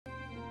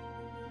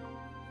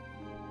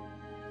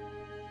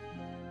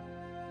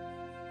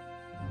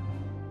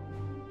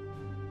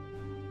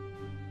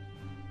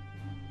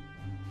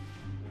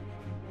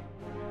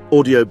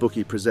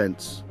Audiobookie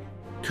presents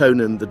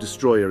Conan the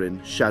Destroyer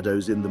in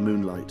Shadows in the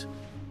Moonlight,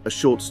 a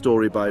short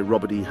story by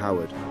Robert E.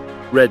 Howard,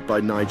 read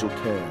by Nigel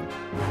Cairn.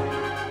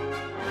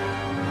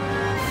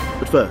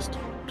 But first,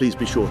 please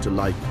be sure to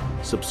like,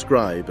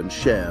 subscribe and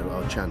share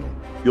our channel.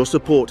 Your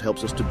support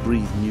helps us to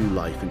breathe new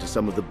life into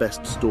some of the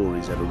best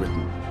stories ever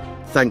written.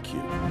 Thank you,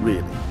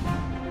 really.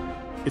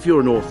 If you're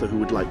an author who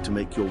would like to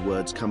make your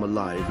words come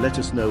alive, let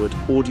us know at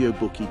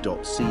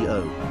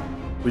audiobookie.co.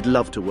 We'd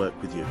love to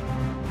work with you.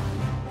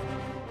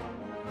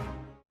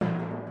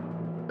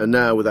 And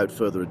now, without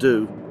further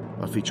ado,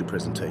 our feature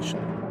presentation.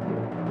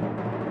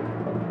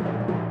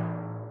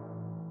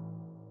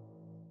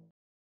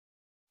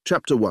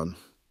 Chapter 1.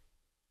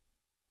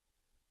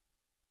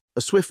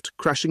 A swift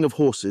crashing of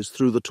horses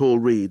through the tall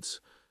reeds,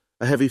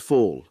 a heavy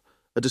fall,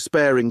 a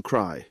despairing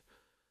cry.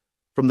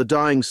 From the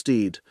dying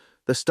steed,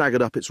 there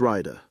staggered up its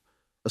rider,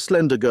 a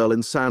slender girl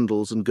in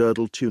sandals and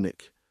girdled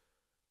tunic.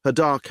 Her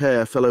dark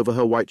hair fell over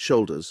her white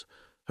shoulders,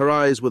 her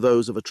eyes were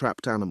those of a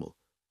trapped animal.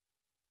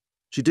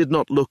 She did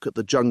not look at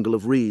the jungle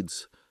of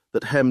reeds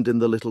that hemmed in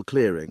the little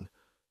clearing,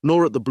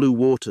 nor at the blue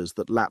waters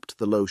that lapped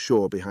the low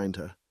shore behind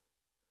her.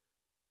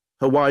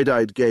 Her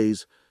wide-eyed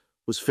gaze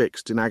was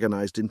fixed in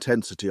agonized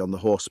intensity on the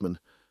horseman,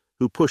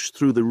 who pushed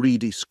through the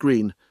reedy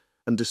screen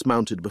and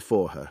dismounted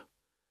before her.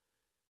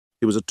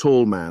 He was a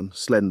tall man,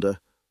 slender,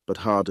 but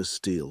hard as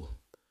steel.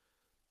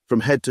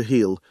 From head to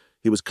heel,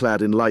 he was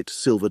clad in light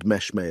silvered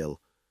mesh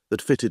mail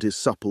that fitted his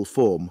supple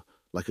form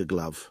like a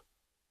glove.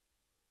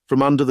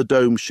 From under the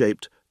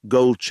dome-shaped,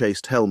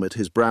 gold-chased helmet,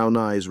 his brown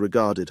eyes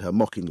regarded her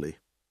mockingly.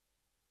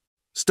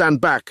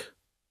 "Stand back!"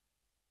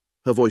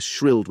 Her voice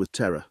shrilled with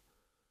terror.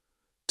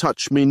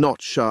 "Touch me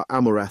not, Shah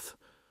Amurath,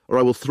 or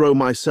I will throw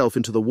myself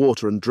into the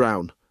water and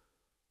drown."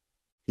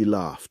 He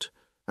laughed,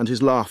 and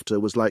his laughter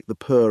was like the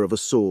purr of a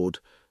sword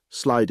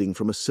sliding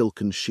from a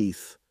silken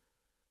sheath.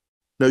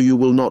 "No, you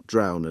will not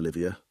drown,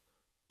 Olivia,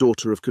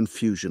 daughter of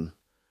confusion,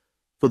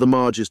 for the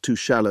marge is too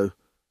shallow,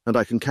 and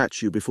I can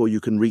catch you before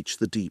you can reach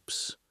the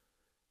deeps.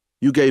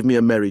 You gave me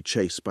a merry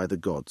chase by the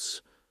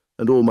gods,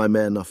 and all my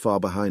men are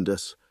far behind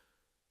us,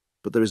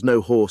 but there is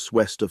no horse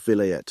west of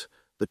Vilayet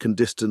that can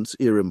distance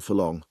Irim for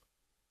long."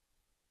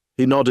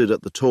 He nodded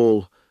at the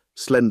tall,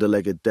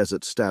 slender-legged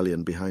desert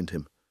stallion behind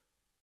him.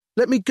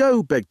 "Let me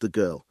go," begged the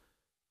girl,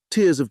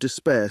 tears of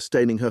despair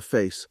staining her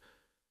face.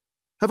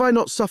 "Have I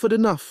not suffered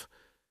enough?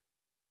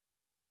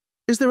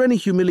 Is there any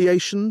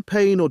humiliation,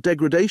 pain, or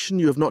degradation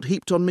you have not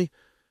heaped on me?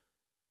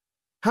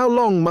 How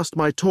long must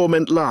my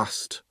torment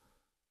last?"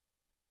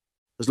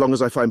 "As long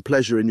as I find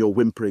pleasure in your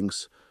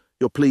whimperings,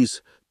 your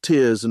pleas,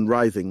 tears and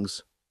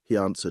writhings," he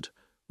answered,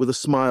 with a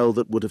smile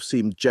that would have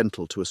seemed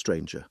gentle to a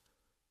stranger.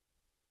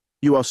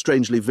 "You are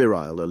strangely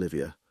virile,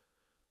 Olivia.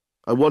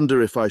 I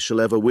wonder if I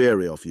shall ever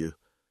weary of you,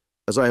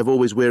 as I have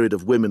always wearied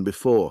of women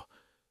before.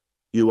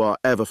 You are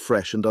ever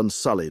fresh and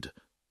unsullied,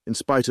 in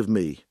spite of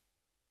me.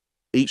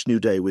 Each new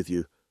day with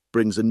you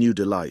brings a new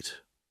delight.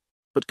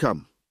 But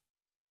come,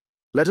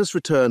 let us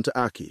return to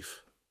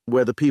Akif,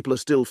 where the people are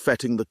still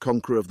feting the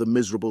conqueror of the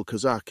miserable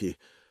Kozaki,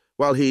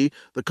 while he,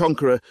 the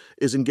conqueror,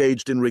 is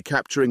engaged in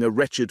recapturing a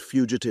wretched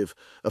fugitive,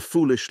 a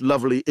foolish,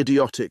 lovely,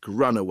 idiotic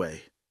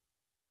runaway."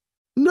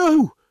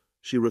 "No!"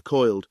 she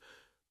recoiled,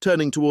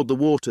 turning toward the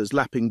waters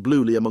lapping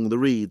bluely among the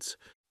reeds.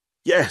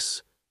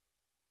 "Yes!"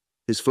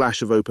 His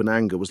flash of open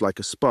anger was like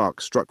a spark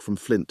struck from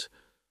flint.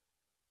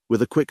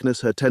 With a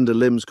quickness her tender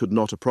limbs could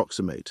not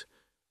approximate,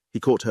 he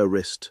caught her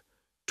wrist,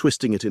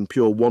 twisting it in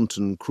pure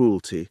wanton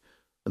cruelty,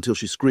 until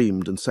she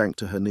screamed and sank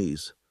to her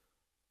knees.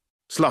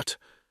 "Slut!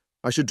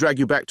 I should drag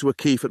you back to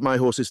Akif at my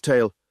horse's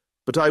tail,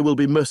 but I will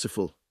be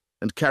merciful,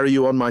 and carry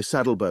you on my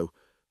saddle-bow,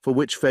 for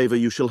which favour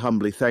you shall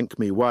humbly thank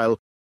me, while—"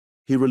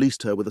 He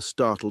released her with a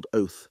startled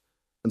oath,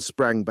 and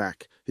sprang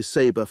back, his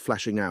sabre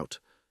flashing out,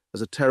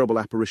 as a terrible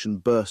apparition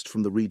burst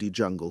from the reedy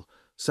jungle,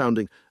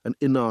 sounding an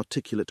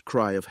inarticulate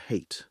cry of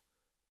hate.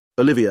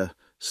 Olivia,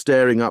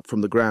 staring up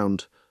from the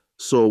ground,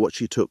 saw what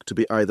she took to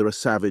be either a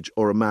savage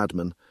or a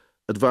madman,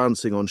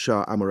 advancing on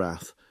Shah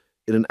Amurath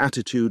in an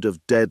attitude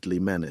of deadly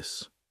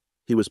menace.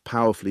 He was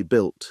powerfully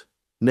built,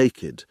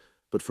 naked,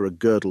 but for a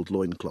girdled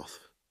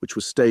loincloth, which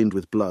was stained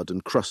with blood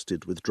and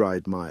crusted with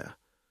dried mire.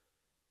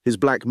 His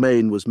black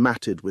mane was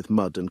matted with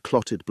mud and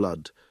clotted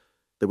blood.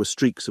 There were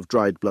streaks of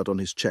dried blood on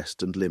his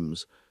chest and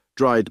limbs,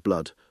 dried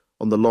blood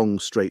on the long,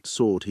 straight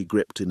sword he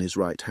gripped in his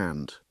right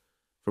hand.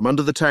 From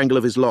under the tangle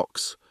of his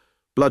locks,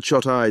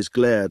 bloodshot eyes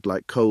glared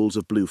like coals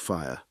of blue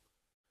fire.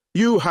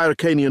 "You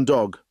Hyrcanian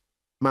dog!"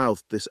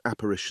 mouthed this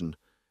apparition,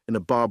 in a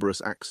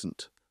barbarous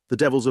accent. "The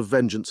devils of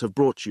vengeance have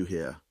brought you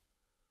here."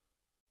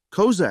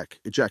 "Kozak!"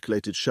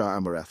 ejaculated Shah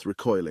Amurath,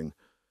 recoiling.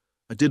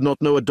 "I did not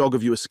know a dog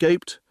of you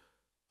escaped.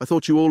 I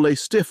thought you all lay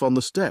stiff on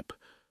the steppe,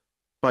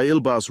 by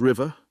Ilbar's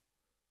river."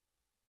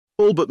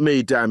 "All but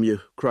me, damn you!"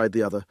 cried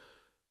the other.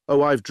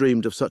 "Oh, I've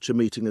dreamed of such a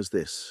meeting as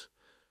this,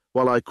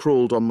 while I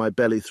crawled on my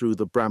belly through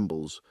the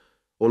brambles,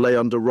 or lay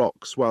under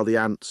rocks while the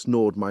ants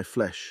gnawed my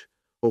flesh,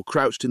 or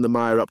crouched in the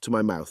mire up to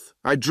my mouth.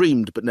 I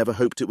dreamed, but never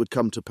hoped it would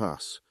come to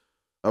pass.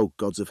 Oh,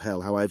 gods of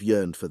hell, how I have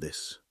yearned for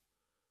this."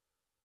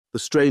 The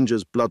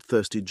stranger's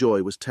bloodthirsty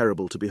joy was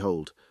terrible to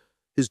behold.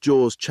 His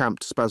jaws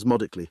champed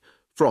spasmodically.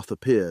 Froth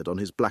appeared on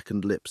his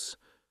blackened lips.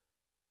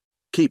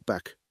 "Keep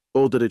back,"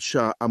 ordered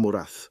Shah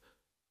Amurath,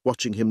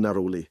 watching him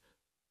narrowly.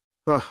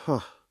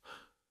 "Ah.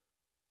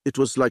 It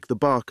was like the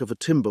bark of a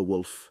timber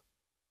wolf."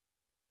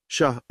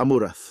 "Shah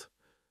Amurath,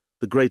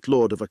 the great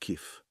lord of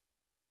Akif.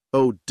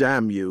 Oh,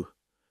 damn you!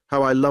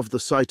 How I love the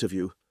sight of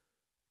you!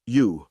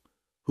 You,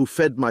 who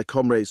fed my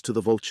comrades to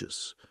the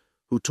vultures,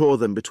 who tore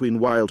them between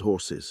wild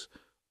horses,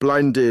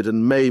 blinded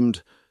and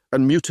maimed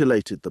and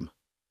mutilated them.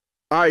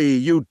 Aye,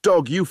 you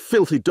dog, you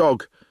filthy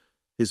dog!"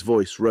 His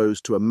voice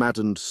rose to a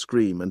maddened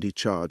scream, and he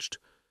charged.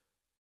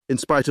 In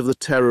spite of the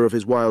terror of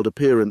his wild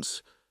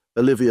appearance,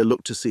 Olivia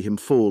looked to see him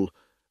fall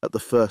at the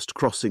first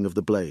crossing of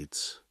the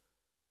blades.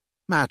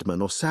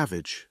 Madman or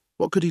savage,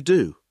 what could he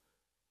do?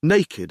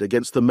 Naked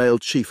against the male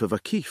chief of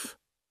Akif?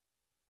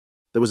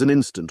 There was an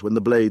instant when the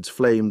blades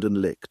flamed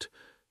and licked,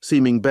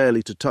 seeming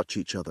barely to touch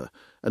each other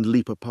and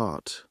leap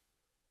apart.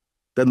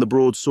 Then the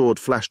broadsword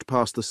flashed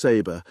past the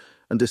sabre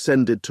and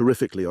descended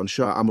terrifically on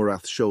Shah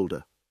Amurath's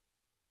shoulder.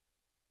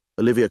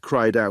 Olivia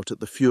cried out at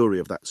the fury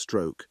of that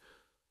stroke.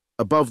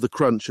 Above the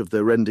crunch of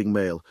the rending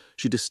mail,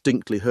 she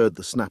distinctly heard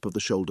the snap of the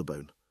shoulder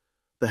bone.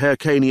 The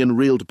Hyrcanian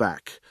reeled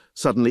back,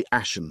 suddenly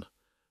ashen,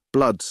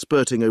 blood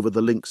spurting over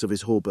the links of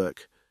his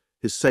hauberk.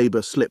 His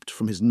sabre slipped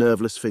from his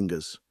nerveless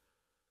fingers.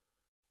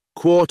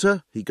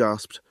 "Quarter," he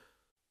gasped.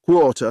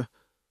 "Quarter."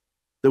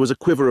 There was a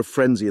quiver of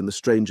frenzy in the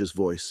stranger's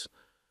voice.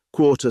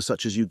 "Quarter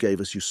such as you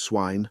gave us, you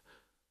swine."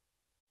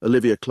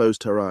 Olivia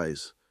closed her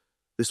eyes.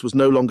 This was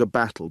no longer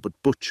battle,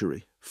 but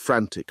butchery,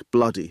 frantic,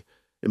 bloody,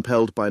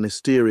 impelled by an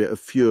hysteria of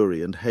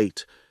fury and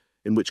hate,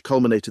 in which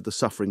culminated the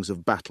sufferings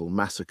of battle,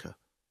 massacre,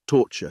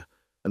 torture,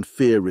 and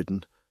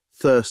fear-ridden,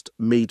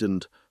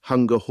 thirst-meadened,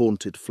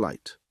 hunger-haunted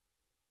flight.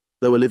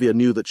 Though Olivia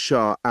knew that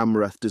Shah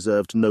Amurath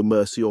deserved no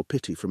mercy or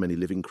pity from any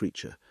living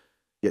creature,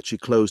 yet she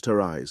closed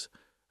her eyes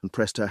and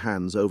pressed her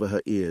hands over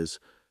her ears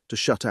to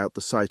shut out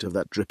the sight of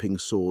that dripping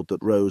sword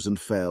that rose and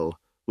fell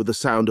with the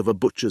sound of a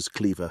butcher's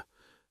cleaver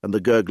and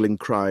the gurgling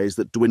cries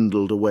that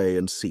dwindled away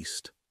and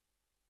ceased.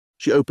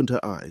 She opened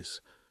her eyes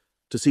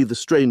to see the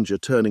stranger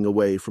turning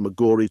away from a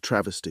gory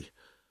travesty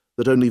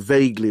that only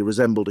vaguely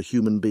resembled a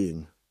human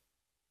being.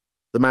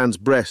 The man's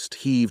breast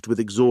heaved with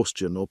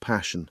exhaustion or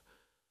passion.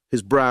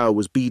 His brow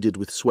was beaded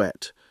with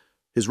sweat.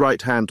 His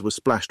right hand was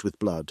splashed with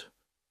blood.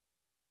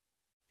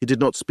 He did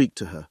not speak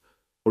to her,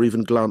 or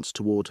even glance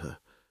toward her.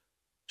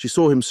 She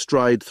saw him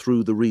stride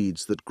through the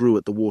reeds that grew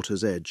at the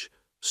water's edge,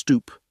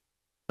 stoop,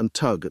 and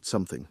tug at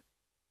something.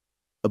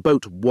 A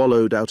boat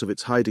wallowed out of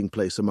its hiding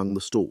place among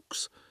the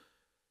stalks.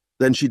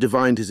 Then she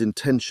divined his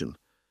intention,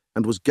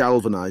 and was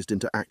galvanized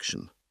into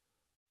action.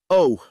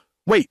 "Oh,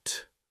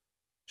 wait!"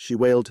 she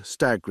wailed,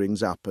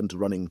 staggering up and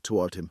running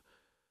toward him.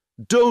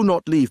 "Do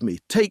not leave me!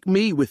 Take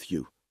me with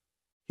you!"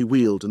 He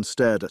wheeled and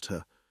stared at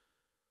her.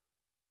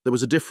 There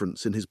was a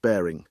difference in his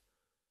bearing.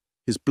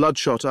 His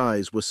bloodshot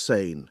eyes were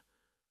sane.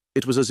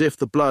 It was as if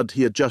the blood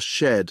he had just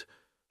shed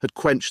had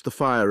quenched the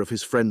fire of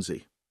his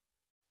frenzy.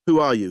 "Who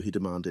are you?" he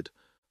demanded.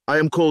 "I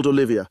am called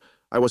Olivia.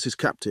 I was his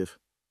captive.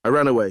 I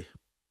ran away.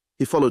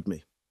 He followed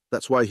me.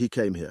 That's why he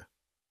came here."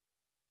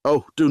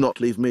 "Oh, do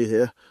not leave me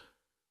here.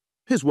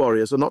 His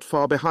warriors are not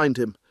far behind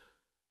him.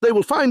 They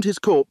will find his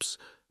corpse.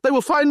 They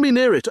will find me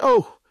near it.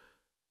 Oh!"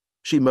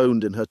 She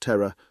moaned in her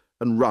terror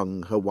and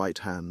wrung her white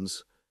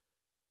hands.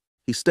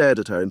 He stared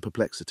at her in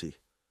perplexity.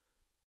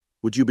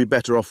 "Would you be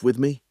better off with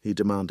me?" he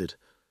demanded.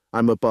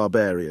 "I'm a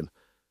barbarian,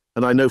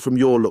 and I know from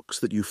your looks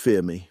that you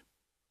fear me."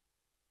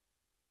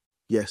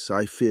 "Yes,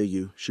 I fear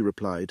you," she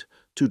replied,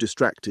 too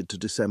distracted to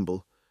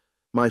dissemble.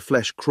 "My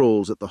flesh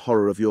crawls at the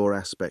horror of your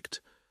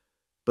aspect.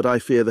 But I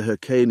fear the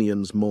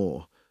Hyrcanians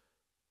more.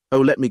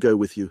 Oh, let me go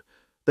with you.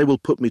 They will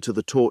put me to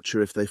the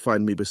torture if they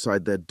find me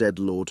beside their dead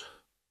lord."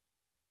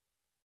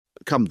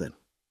 "Come, then."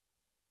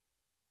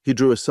 He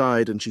drew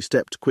aside, and she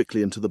stepped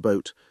quickly into the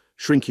boat,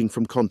 shrinking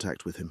from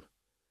contact with him.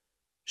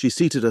 She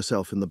seated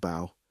herself in the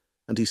bow,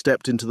 and he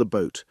stepped into the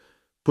boat,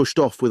 pushed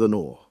off with an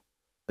oar,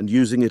 and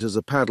using it as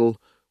a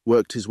paddle,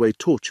 worked his way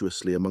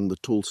tortuously among the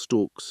tall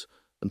stalks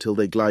until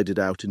they glided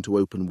out into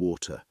open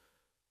water.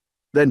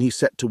 Then he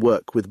set to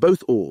work with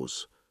both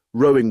oars,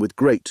 rowing with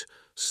great,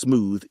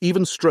 smooth,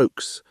 even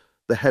strokes,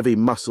 the heavy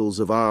muscles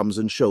of arms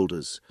and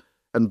shoulders,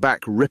 and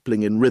back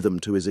rippling in rhythm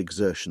to his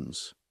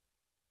exertions.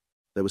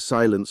 There was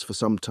silence for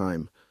some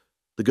time,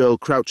 the girl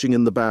crouching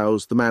in the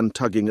bows, the man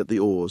tugging at the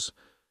oars.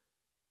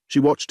 She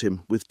watched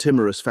him with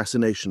timorous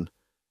fascination.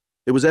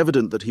 It was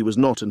evident that he was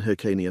not an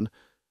Hyrcanian,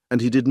 and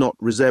he did not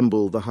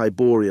resemble the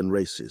Hyborian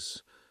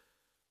races.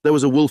 There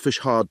was a wolfish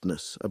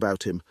hardness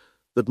about him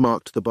that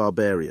marked the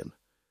barbarian.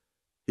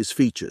 His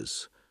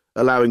features,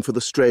 allowing for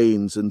the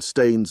strains and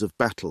stains of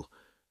battle,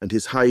 and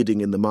his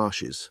hiding in the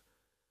marshes,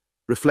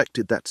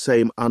 reflected that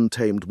same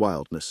untamed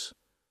wildness.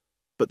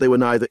 But they were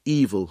neither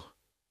evil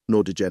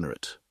nor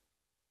degenerate.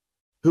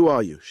 "Who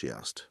are you?" she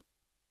asked.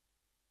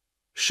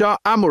 "Shah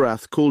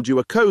Amurath called you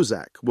a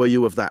Kozak. Were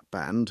you of that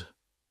band?"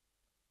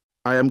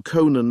 "I am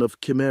Conan of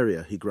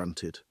Cimmeria," he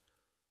grunted.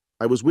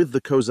 "I was with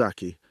the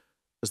Kozaki,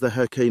 as the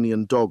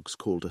Hyrcanian dogs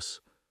called us.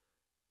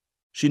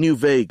 She knew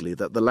vaguely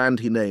that the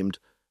land he named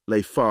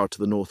lay far to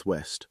the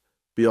northwest,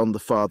 beyond the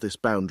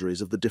farthest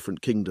boundaries of the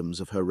different kingdoms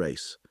of her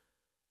race.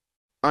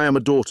 "I am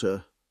a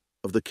daughter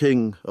of the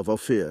king of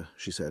Ophir,"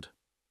 she said.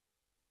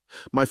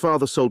 "My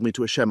father sold me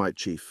to a Shemite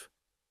chief,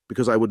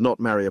 because I would not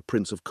marry a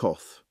prince of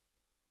Koth."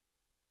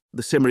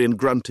 The Cimmerian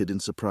grunted in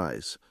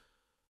surprise.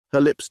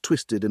 Her lips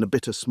twisted in a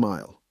bitter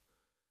smile.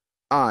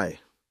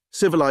 "Aye,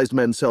 civilized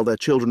men sell their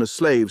children as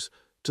slaves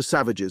to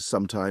savages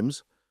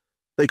sometimes.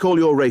 They call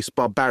your race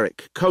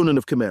barbaric, Conan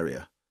of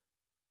Cimmeria."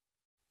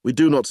 "We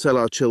do not sell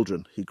our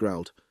children," he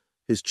growled,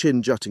 his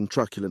chin jutting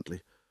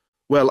truculently.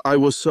 "Well, I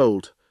was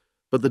sold,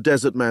 but the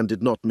desert man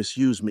did not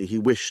misuse me. He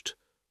wished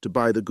to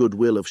buy the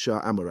goodwill of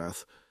Shah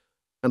Amurath,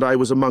 and I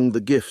was among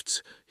the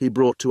gifts he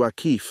brought to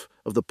Akif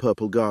of the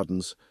Purple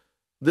Gardens.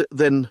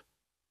 Then—"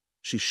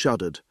 She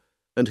shuddered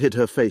and hid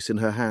her face in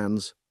her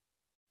hands.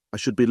 "I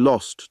should be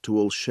lost to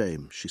all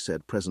shame," she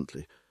said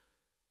presently.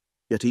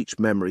 "Yet each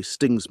memory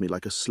stings me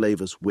like a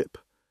slaver's whip.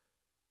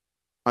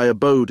 I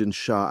abode in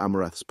Shah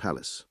Amurath's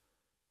palace,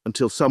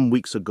 until some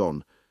weeks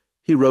agone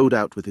he rode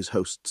out with his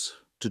hosts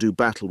to do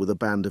battle with a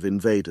band of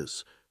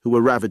invaders who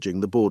were ravaging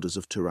the borders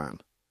of Turan.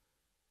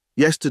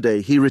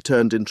 Yesterday he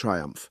returned in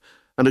triumph,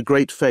 and a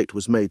great fete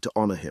was made to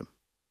honour him.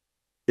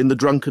 In the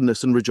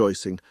drunkenness and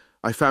rejoicing,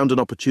 I found an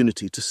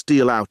opportunity to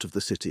steal out of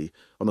the city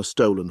on a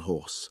stolen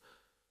horse.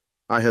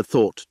 I had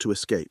thought to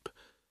escape,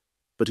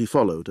 but he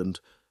followed and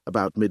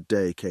about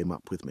midday came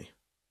up with me.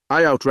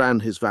 I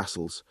outran his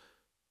vassals,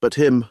 but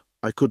him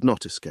I could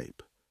not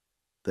escape.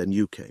 Then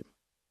you came."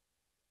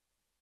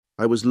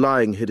 "I was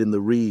lying hid in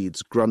the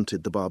reeds,"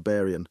 grunted the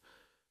barbarian.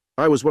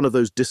 "I was one of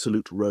those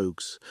dissolute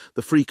rogues,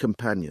 the free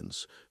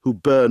companions, who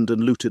burned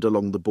and looted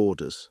along the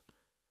borders.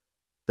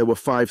 There were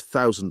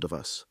 5,000 of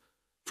us,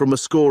 from a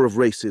score of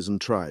races and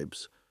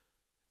tribes.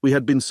 We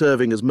had been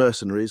serving as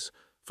mercenaries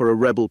for a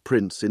rebel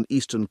prince in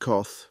eastern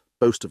Koth,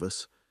 most of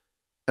us,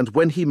 and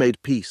when he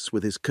made peace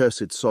with his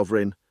cursed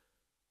sovereign,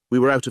 we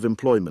were out of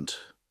employment.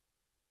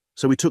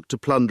 So we took to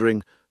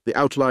plundering the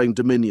outlying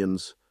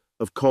dominions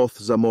of Koth,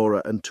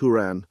 Zamora, and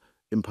Turan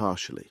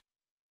impartially.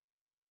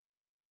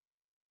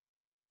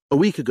 A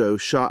week ago,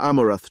 Shah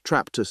Amurath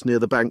trapped us near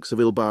the banks of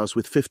Ilbars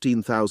with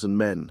 15,000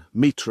 men,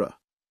 Mitra.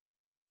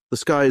 The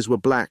skies were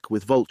black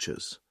with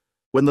vultures.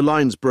 When the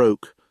lines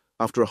broke,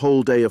 after a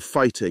whole day of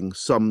fighting,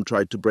 some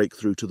tried to break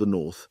through to the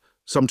north,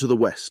 some to the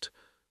west.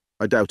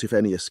 I doubt if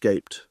any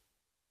escaped.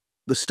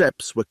 The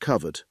steppes were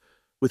covered,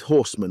 with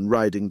horsemen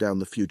riding down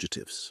the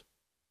fugitives.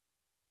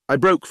 I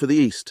broke for the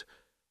east,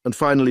 and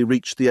finally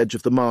reached the edge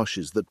of the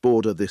marshes that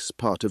border this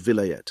part of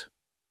Vilayet.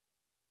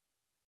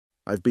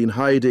 I've been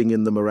hiding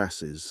in the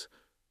morasses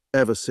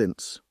ever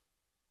since.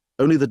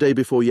 Only the day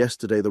before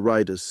yesterday the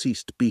riders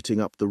ceased beating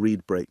up the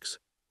reed brakes,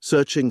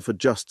 searching for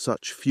just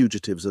such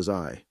fugitives as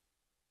I.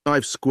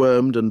 I've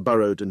squirmed and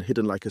burrowed and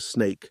hidden like a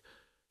snake,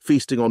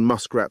 feasting on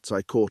muskrats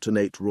I caught and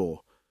ate raw,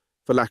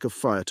 for lack of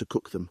fire to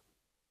cook them.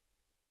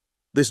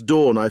 This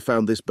dawn I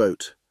found this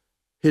boat,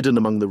 hidden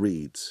among the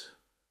reeds.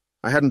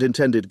 I hadn't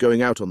intended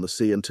going out on the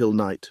sea until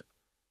night,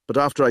 but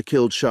after I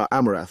killed Shah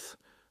Amurath,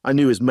 I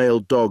knew his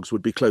male dogs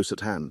would be close at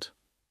hand.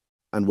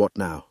 And what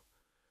now?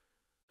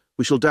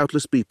 We shall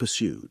doubtless be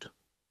pursued.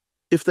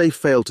 If they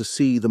fail to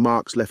see the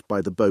marks left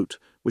by the boat,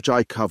 which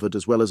I covered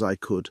as well as I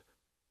could,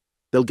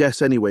 they'll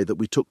guess anyway that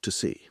we took to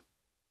sea,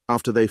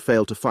 after they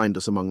fail to find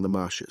us among the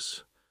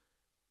marshes.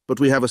 But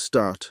we have a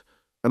start,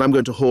 and I'm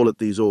going to haul at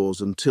these oars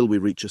until we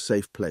reach a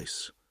safe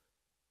place."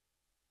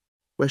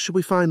 "Where shall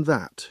we find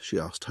that?" she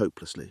asked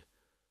hopelessly.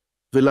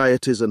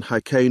 "Vilayet is an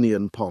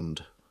Hyrcanian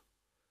pond."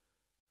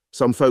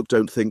 "Some folk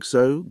don't think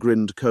so,"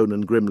 grinned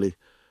Conan grimly,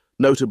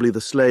 "notably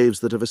the slaves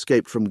that have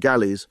escaped from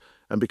galleys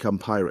and become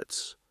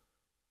pirates.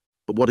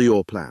 But what are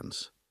your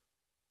plans?"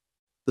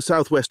 "The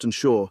southwestern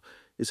shore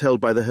is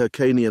held by the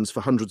Hyrcanians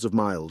for hundreds of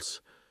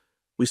miles.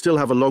 We still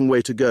have a long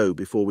way to go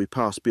before we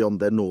pass beyond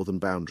their northern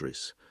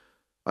boundaries.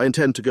 I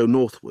intend to go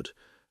northward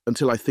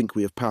until I think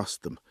we have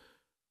passed them.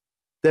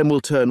 Then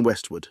we'll turn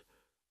westward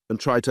and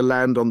try to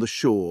land on the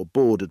shore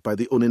bordered by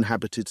the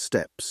uninhabited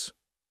steppes."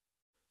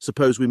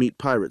 "Suppose we meet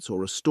pirates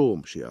or a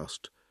storm," she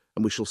asked,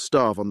 "and we shall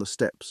starve on the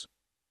steppes."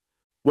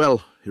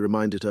 "Well," he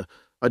reminded her,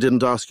 "I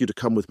didn't ask you to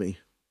come with me."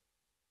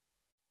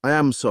 "I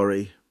am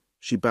sorry,"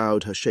 she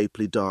bowed her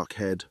shapely dark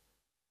head.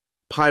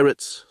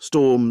 "Pirates,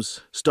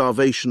 storms,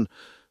 starvation,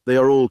 they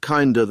are all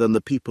kinder than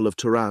the people of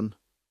Turan."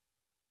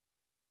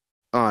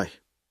 "Aye."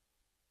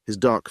 His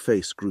dark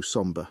face grew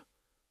sombre.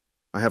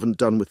 "I haven't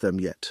done with them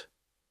yet.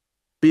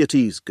 Be at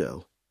ease,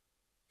 girl.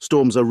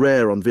 Storms are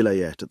rare on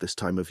Vilayet at this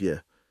time of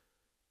year.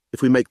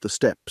 If we make the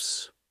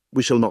steppes,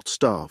 we shall not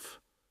starve.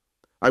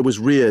 I was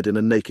reared in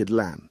a naked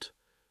land.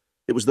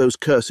 It was those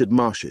cursed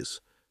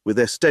marshes, with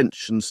their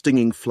stench and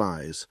stinging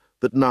flies,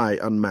 that nigh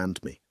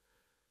unmanned me.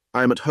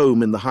 I am at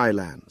home in the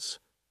highlands.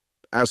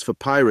 As for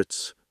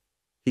pirates—"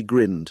 He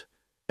grinned,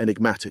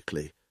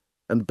 enigmatically,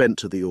 and bent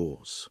to the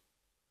oars.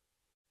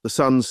 The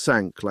sun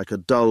sank like a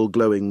dull,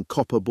 glowing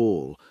copper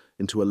ball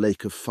into a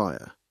lake of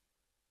fire.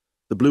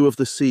 The blue of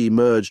the sea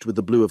merged with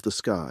the blue of the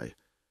sky,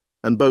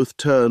 and both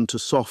turned to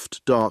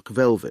soft, dark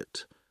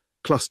velvet,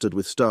 clustered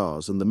with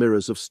stars and the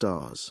mirrors of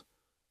stars.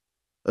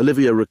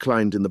 Olivia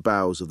reclined in the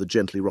bows of the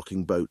gently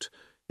rocking boat,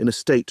 in a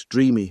state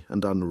dreamy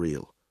and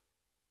unreal.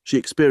 She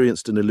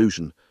experienced an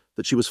illusion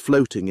that she was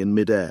floating in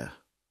mid-air,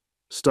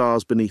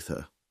 stars beneath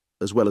her,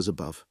 as well as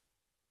above.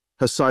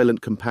 Her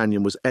silent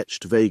companion was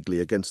etched vaguely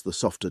against the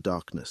softer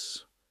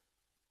darkness.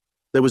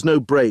 There was no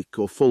break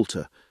or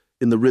falter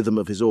in the rhythm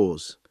of his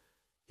oars.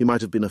 He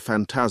might have been a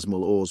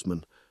phantasmal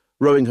oarsman,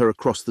 rowing her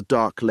across the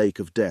dark lake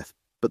of death,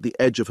 but the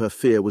edge of her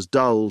fear was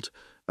dulled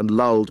and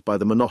lulled by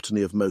the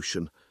monotony of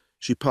motion.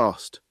 She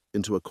passed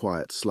into a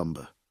quiet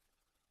slumber.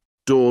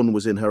 Dawn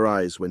was in her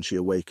eyes when she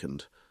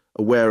awakened,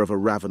 aware of a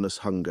ravenous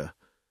hunger.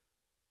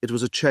 It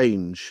was a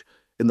change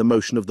in the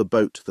motion of the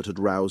boat that had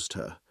roused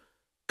her.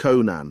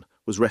 Conan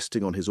was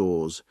resting on his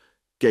oars,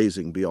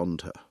 gazing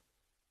beyond her.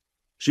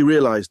 She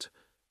realized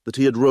that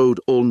he had rowed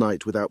all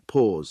night without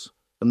pause,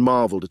 and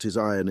marvelled at his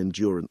iron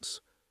endurance.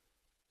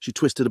 She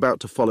twisted about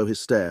to follow his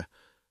stare,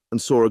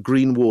 and saw a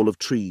green wall of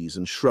trees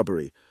and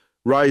shrubbery,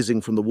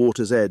 rising from the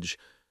water's edge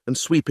and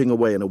sweeping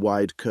away in a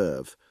wide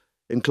curve,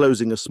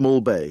 enclosing a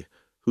small bay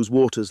whose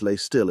waters lay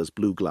still as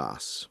blue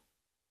glass.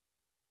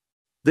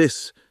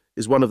 "This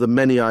is one of the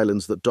many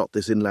islands that dot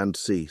this inland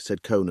sea,"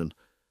 said Conan.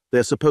 "They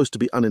are supposed to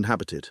be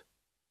uninhabited.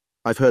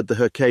 I've heard the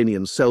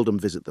Hyrcanians seldom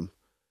visit them.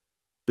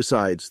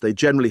 Besides, they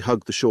generally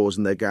hug the shores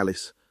in their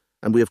galleys,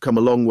 and we have come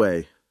a long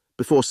way.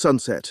 Before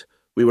sunset,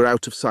 we were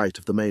out of sight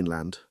of the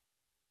mainland."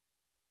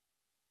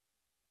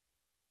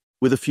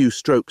 With a few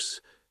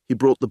strokes, he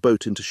brought the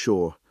boat into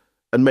shore,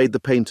 and made the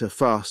painter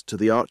fast to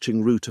the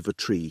arching root of a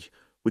tree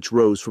which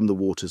rose from the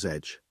water's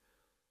edge.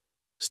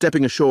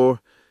 Stepping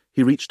ashore,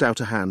 he reached out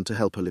a hand to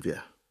help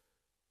Olivia.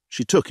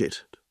 She took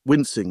it,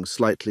 wincing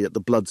slightly at the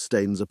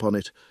bloodstains upon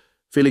it,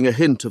 feeling a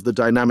hint of the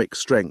dynamic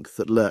strength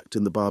that lurked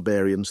in the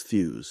barbarian's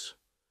thews.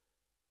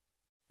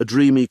 A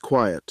dreamy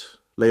quiet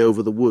lay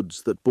over the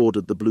woods that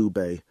bordered the blue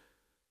bay.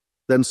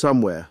 Then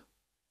somewhere,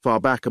 far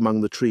back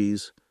among the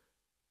trees,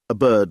 a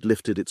bird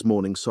lifted its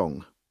morning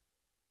song.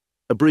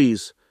 A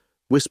breeze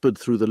whispered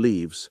through the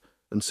leaves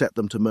and set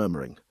them to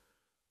murmuring.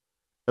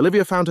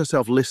 Olivia found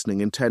herself listening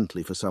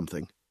intently for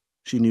something.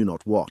 She knew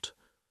not what.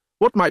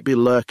 What might be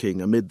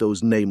lurking amid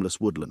those nameless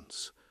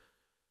woodlands?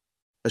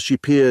 As she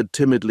peered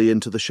timidly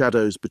into the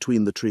shadows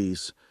between the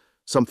trees,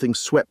 something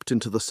swept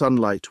into the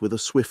sunlight with a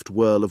swift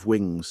whirl of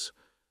wings.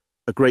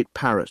 A great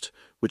parrot,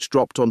 which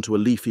dropped onto a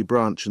leafy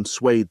branch and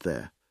swayed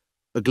there,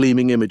 a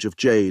gleaming image of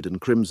jade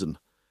and crimson.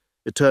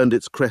 It turned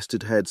its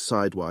crested head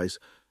sidewise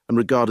and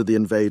regarded the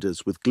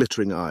invaders with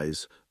glittering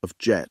eyes of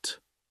jet.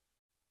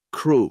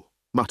 "Crew,"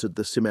 muttered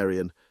the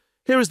Cimmerian.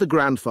 "Here is the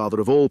grandfather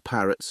of all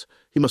parrots.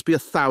 He must be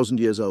 1,000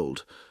 years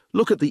old.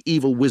 Look at the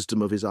evil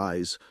wisdom of his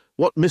eyes.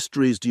 What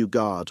mysteries do you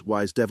guard,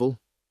 wise devil?"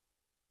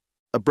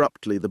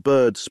 Abruptly the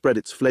bird spread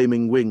its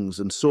flaming wings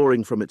and,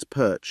 soaring from its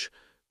perch,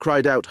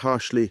 cried out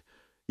harshly,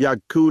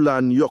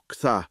 "Yagkulan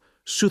yoktha,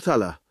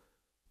 suthala,"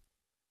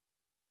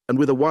 and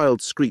with a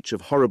wild screech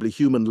of horribly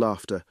human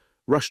laughter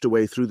rushed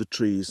away through the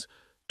trees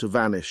to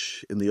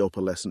vanish in the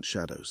opalescent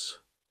shadows.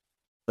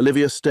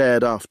 Olivia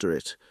stared after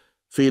it,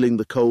 feeling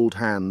the cold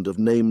hand of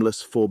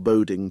nameless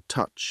foreboding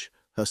touch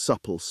her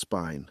supple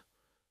spine.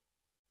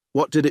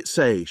 "What did it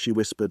say?" she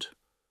whispered.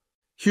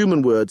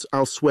 "Human words,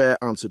 I'll swear,"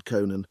 answered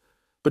Conan,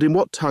 "but in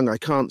what tongue I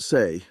can't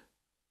say."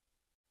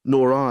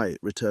 "Nor I,"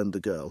 returned the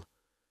girl.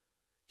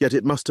 "Yet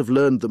it must have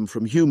learned them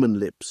from human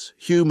lips,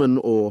 human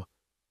or—"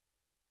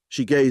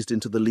 She gazed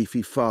into the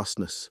leafy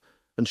fastness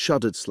and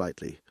shuddered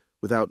slightly,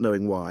 without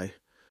knowing why.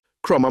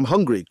 "Crom, I'm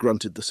hungry,"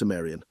 grunted the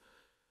Cimmerian.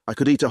 "I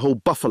could eat a whole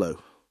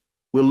buffalo.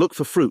 We'll look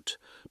for fruit,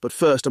 but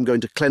first I'm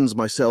going to cleanse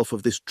myself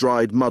of this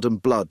dried mud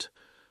and blood.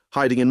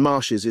 Hiding in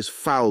marshes is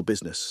foul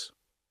business."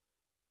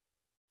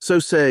 So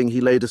saying, he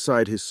laid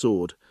aside his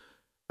sword,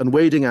 and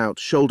wading out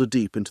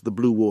shoulder-deep into the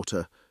blue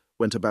water,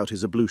 went about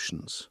his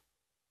ablutions.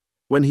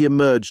 When he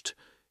emerged,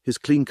 his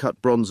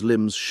clean-cut bronze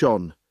limbs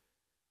shone.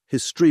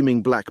 His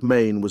streaming black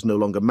mane was no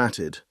longer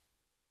matted.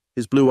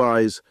 His blue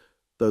eyes,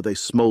 though they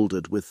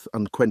smouldered with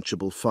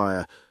unquenchable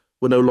fire,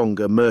 were no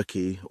longer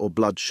murky or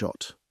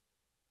bloodshot.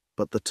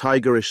 But the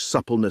tigerish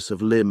suppleness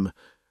of limb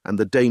and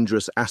the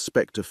dangerous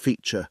aspect of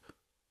feature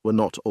were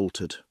not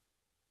altered.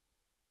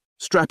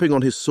 Strapping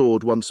on his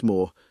sword once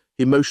more,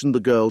 he motioned the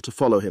girl to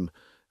follow him,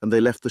 and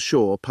they left the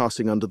shore,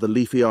 passing under the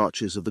leafy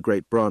arches of the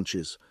great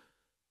branches.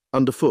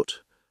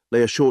 Underfoot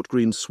lay a short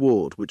green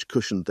sward which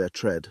cushioned their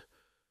tread.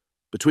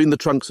 Between the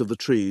trunks of the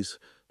trees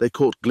they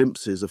caught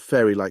glimpses of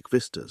fairy-like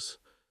vistas.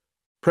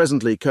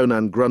 Presently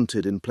Conan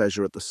grunted in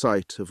pleasure at the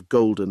sight of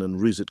golden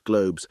and roseate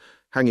globes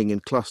hanging in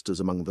clusters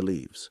among the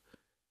leaves.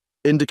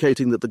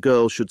 Indicating that the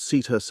girl should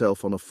seat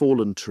herself on a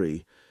fallen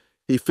tree,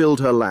 he filled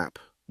her lap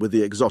with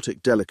the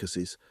exotic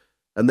delicacies,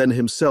 and then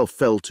himself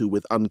fell to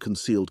with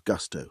unconcealed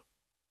gusto.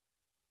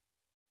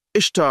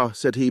 "Ishtar,"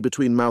 said he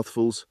between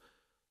mouthfuls,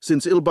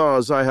 "since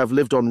Ilbars I have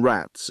lived on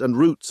rats, and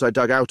roots I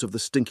dug out of the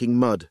stinking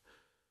mud.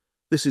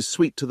 This is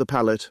sweet to the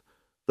palate,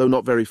 though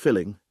not very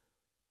filling.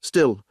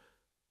 Still,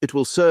 it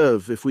will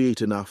serve if we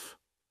eat enough."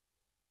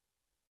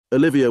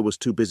 Olivia was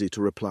too busy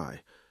to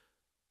reply.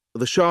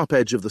 The sharp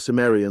edge of the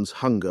Cimmerian's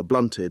hunger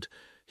blunted,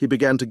 he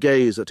began to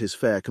gaze at his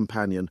fair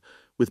companion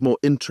with more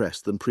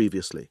interest than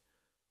previously,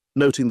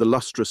 noting the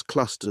lustrous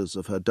clusters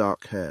of her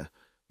dark hair,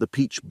 the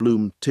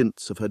peach-bloom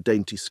tints of her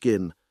dainty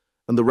skin,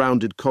 and the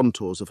rounded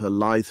contours of her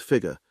lithe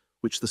figure,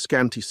 which the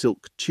scanty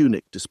silk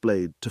tunic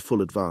displayed to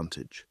full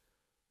advantage.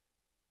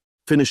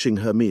 Finishing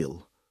her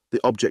meal,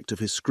 the object of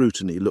his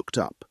scrutiny looked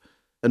up,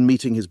 and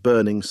meeting his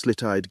burning,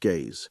 slit-eyed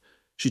gaze,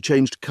 she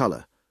changed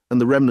colour,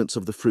 and the remnants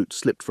of the fruit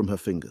slipped from her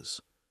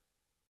fingers.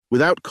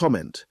 Without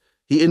comment,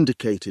 he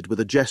indicated with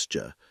a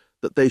gesture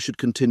that they should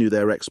continue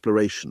their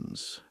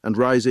explorations, and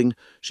rising,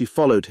 she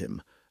followed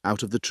him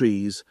out of the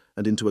trees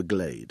and into a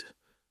glade,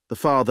 the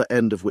farther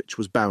end of which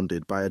was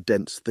bounded by a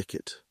dense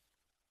thicket.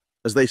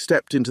 As they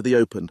stepped into the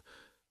open,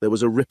 there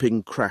was a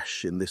ripping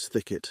crash in this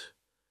thicket,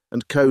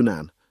 and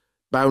Conan,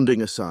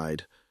 bounding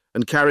aside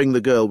and carrying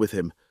the girl with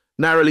him,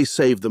 narrowly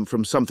saved them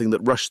from something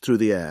that rushed through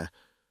the air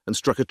and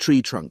struck a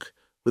tree trunk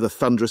with a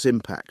thunderous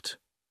impact.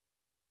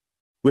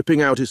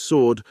 Whipping out his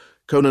sword,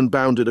 Conan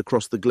bounded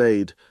across the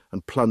glade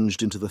and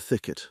plunged into the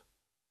thicket.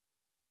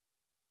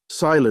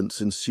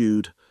 Silence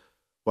ensued,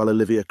 while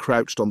Olivia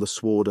crouched on the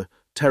sward,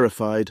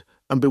 terrified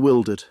and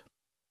bewildered.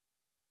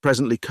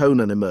 Presently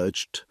Conan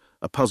emerged,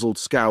 a puzzled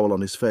scowl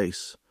on his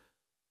face.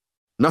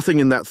 "Nothing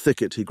in that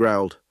thicket," he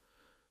growled,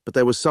 "but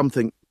there was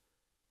something—"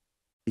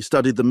 He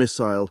studied the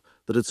missile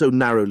that had so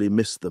narrowly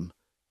missed them,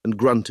 and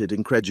grunted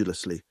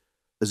incredulously,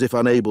 as if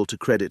unable to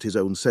credit his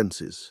own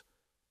senses.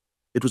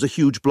 It was a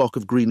huge block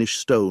of greenish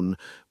stone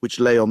which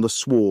lay on the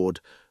sward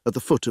at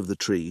the foot of the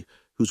tree,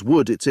 whose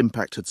wood its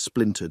impact had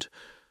splintered.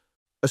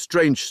 "A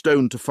strange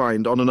stone to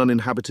find on an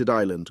uninhabited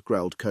island,"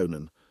 growled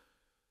Conan.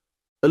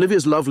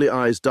 Olivia's lovely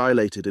eyes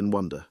dilated in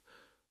wonder.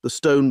 The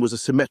stone was a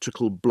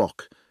symmetrical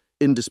block,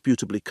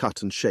 indisputably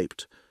cut and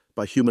shaped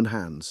by human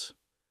hands,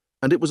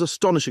 and it was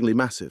astonishingly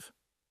massive.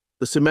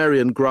 The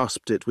Cimmerian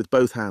grasped it with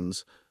both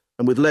hands,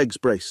 and with legs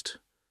braced,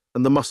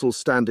 and the muscles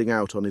standing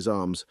out on his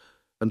arms,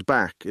 and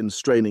back in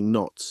straining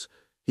knots,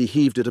 he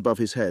heaved it above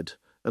his head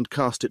and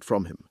cast it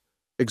from him,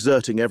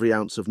 exerting every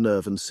ounce of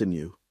nerve and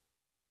sinew.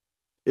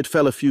 It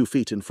fell a few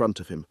feet in front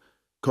of him.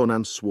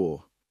 Conan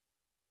swore.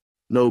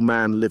 No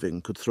man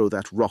living could throw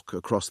that rock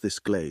across this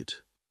glade.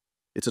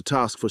 It's a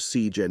task for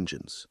siege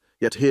engines,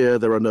 yet here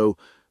there are no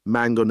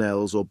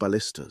mangonels or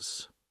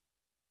ballistas.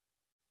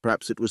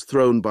 Perhaps it was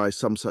thrown by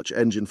some such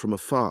engine from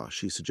afar,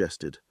 she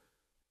suggested.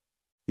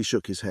 He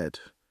shook his head.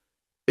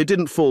 "It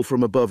didn't fall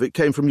from above, it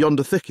came from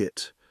yonder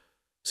thicket.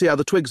 See how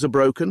the twigs are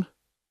broken?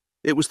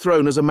 It was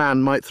thrown as a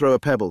man might throw a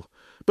pebble.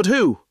 But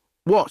who?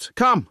 What?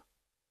 Come!"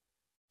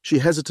 She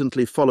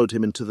hesitantly followed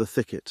him into the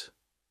thicket.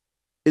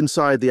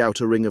 Inside the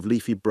outer ring of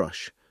leafy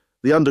brush,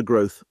 the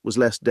undergrowth was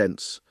less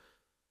dense.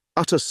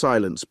 Utter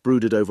silence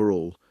brooded over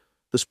all.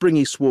 The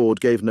springy sward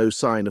gave no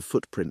sign of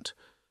footprint.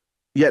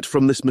 Yet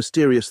from this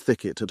mysterious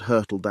thicket had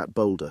hurtled that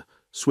boulder,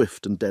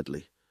 swift and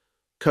deadly.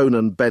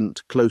 Conan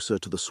bent closer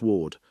to the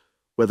sward,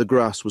 where the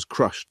grass was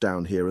crushed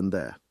down here and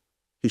there.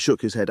 He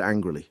shook his head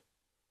angrily.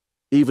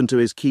 Even to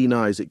his keen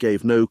eyes it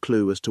gave no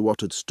clue as to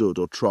what had stood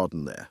or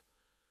trodden there.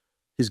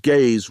 His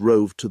gaze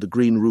roved to the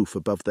green roof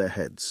above their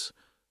heads,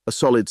 a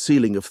solid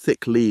ceiling of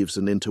thick leaves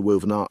and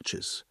interwoven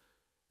arches,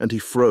 and he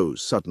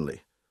froze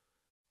suddenly.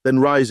 Then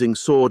rising,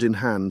 sword in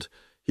hand,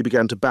 he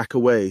began to back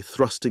away,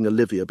 thrusting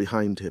Olivia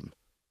behind him.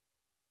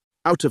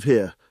 "Out of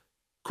here!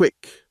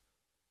 Quick!"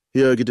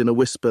 he urged in a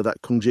whisper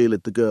that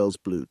congealed the girl's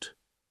blood.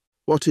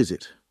 "What is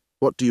it?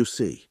 What do you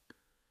see?"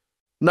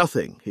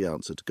 "Nothing," he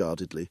answered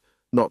guardedly,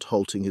 not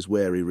halting his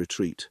wary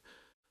retreat.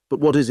 "But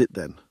what is it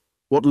then?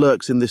 What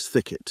lurks in this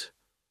thicket?"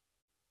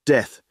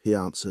 "Death," he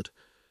answered,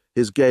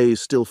 his gaze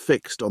still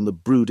fixed on the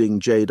brooding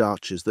jade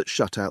arches that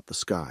shut out the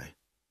sky.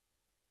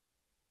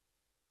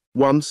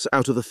 Once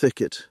out of the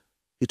thicket,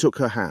 he took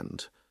her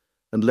hand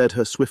and led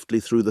her swiftly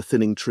through the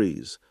thinning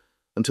trees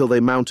until they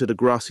mounted a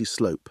grassy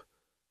slope,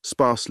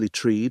 sparsely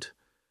treed,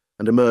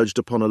 and emerged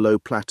upon a low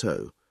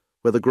plateau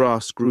where the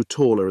grass grew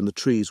taller and the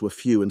trees were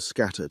few and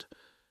scattered,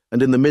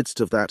 and in the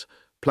midst of that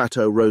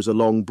plateau rose a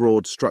long,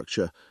 broad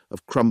structure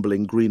of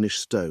crumbling greenish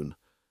stone.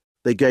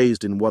 They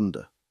gazed in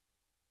wonder.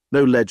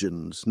 No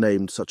legends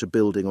named such a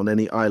building on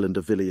any island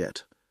of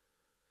Villette.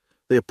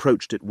 They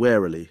approached it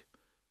warily,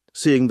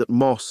 seeing that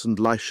moss and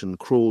lichen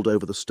crawled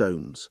over the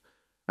stones,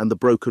 and the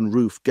broken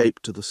roof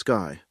gaped to the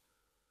sky.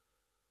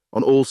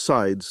 On all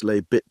sides lay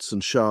bits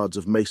and shards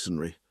of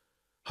masonry,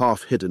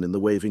 half hidden in the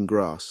waving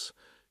grass,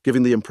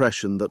 giving the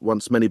impression that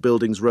once many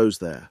buildings rose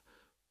there,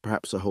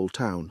 perhaps a whole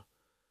town.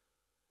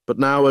 But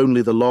now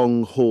only the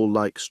long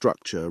hall-like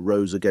structure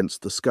rose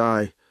against the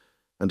sky,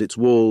 and its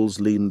walls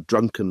leaned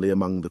drunkenly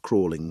among the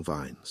crawling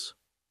vines.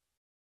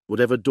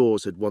 Whatever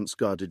doors had once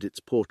guarded its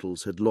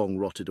portals had long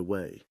rotted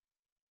away.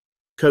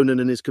 Conan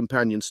and his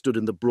companion stood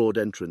in the broad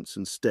entrance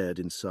and stared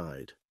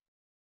inside.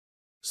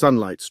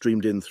 Sunlight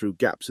streamed in through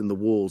gaps in the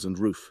walls and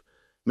roof,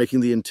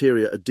 making the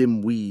interior a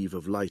dim weave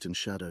of light and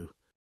shadow.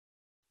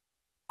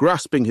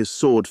 Grasping his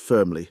sword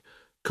firmly,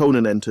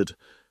 Conan entered,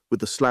 with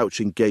the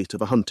slouching gait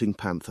of a hunting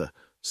panther,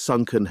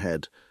 sunken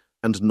head,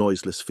 and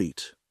noiseless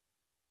feet.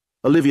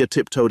 Olivia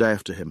tiptoed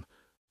after him.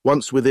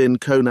 Once within,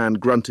 Conan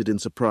grunted in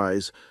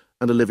surprise,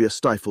 and Olivia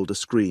stifled a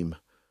scream.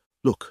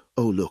 "Look,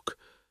 oh look."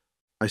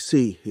 "I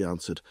see," he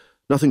answered.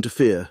 "Nothing to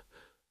fear.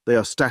 They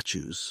are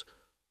statues."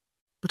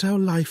 "But how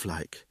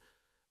lifelike,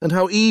 and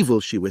how evil,"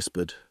 she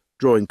whispered,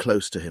 drawing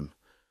close to him.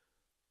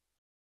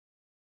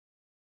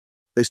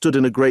 They stood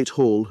in a great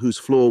hall whose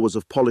floor was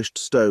of polished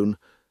stone,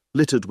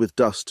 littered with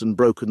dust and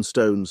broken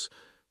stones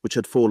which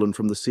had fallen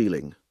from the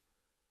ceiling.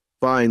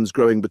 Vines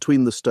growing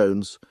between the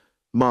stones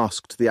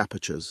masked the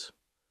apertures.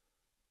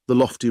 The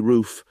lofty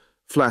roof,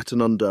 flat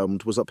and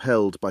undomed, was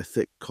upheld by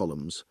thick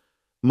columns,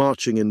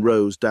 marching in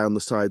rows down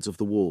the sides of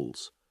the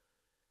walls.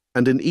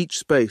 And in each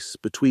space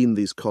between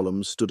these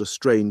columns stood a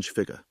strange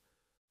figure.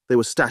 They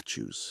were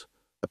statues,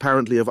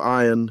 apparently of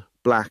iron,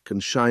 black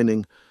and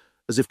shining,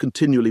 as if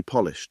continually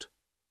polished.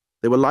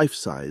 They were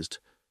life-sized,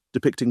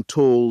 depicting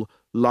tall,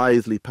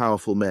 lithely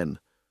powerful men,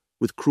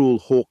 with cruel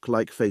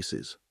hawk-like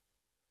faces.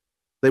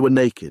 They were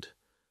naked,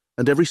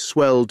 and every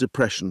swell,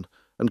 depression,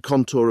 and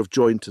contour of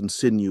joint and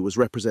sinew was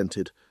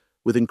represented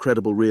with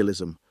incredible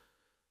realism.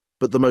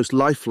 But the most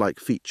lifelike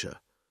feature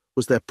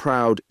was their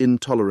proud,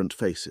 intolerant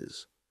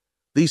faces.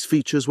 These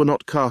features were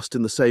not cast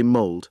in the same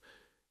mould.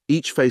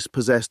 Each face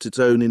possessed its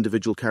own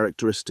individual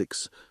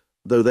characteristics,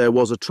 though there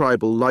was a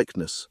tribal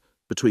likeness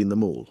between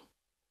them all.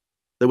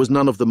 There was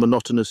none of the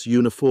monotonous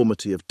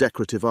uniformity of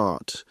decorative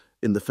art,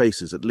 in the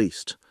faces at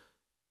least.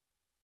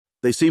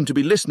 "They seem to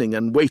be listening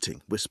and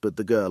waiting," whispered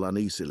the girl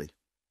uneasily.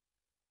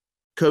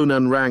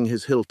 Conan rang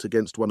his hilt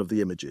against one of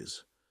the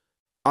images.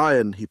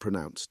 "Iron," he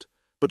pronounced.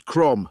 "But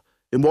Crom,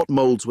 in what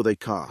moulds were they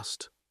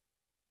cast?"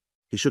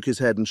 He shook his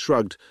head and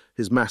shrugged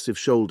his massive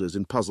shoulders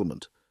in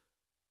puzzlement.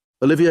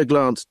 Olivia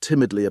glanced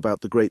timidly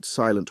about the great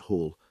silent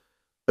hall.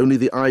 Only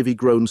the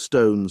ivy-grown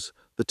stones,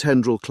 the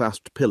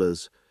tendril-clasped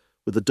pillars,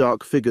 with the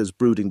dark figures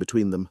brooding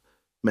between them,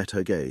 met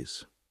her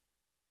gaze.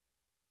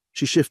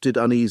 She shifted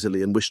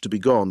uneasily and wished to be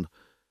gone,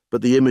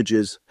 but the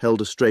images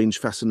held a strange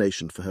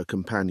fascination for her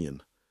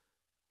companion.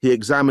 He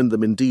examined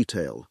them in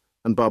detail,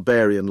 and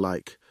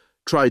barbarian-like,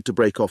 tried to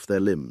break off their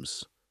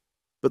limbs.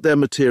 But their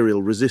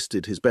material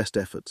resisted his best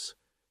efforts.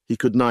 He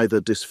could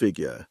neither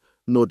disfigure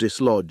nor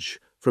dislodge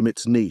from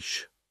its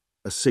niche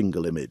a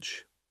single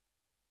image.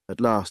 At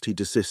last he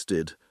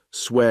desisted,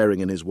 swearing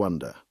in his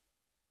wonder.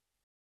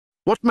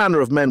 "What manner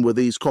of men were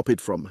these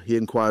copied from?" he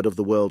inquired of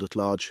the world at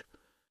large.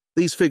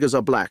 "These figures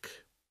are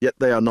black, yet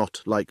they are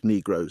not like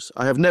Negroes.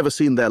 I have never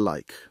seen their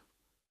like."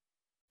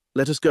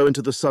 "Let us go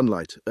into the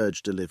sunlight,"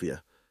 urged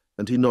Olivia,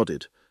 and he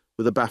nodded,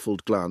 with a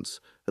baffled glance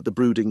at the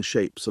brooding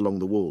shapes along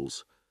the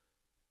walls.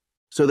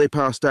 So they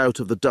passed out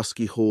of the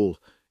dusky hall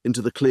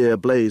into the clear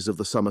blaze of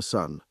the summer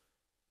sun.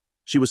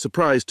 She was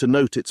surprised to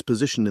note its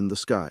position in the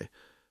sky.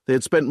 They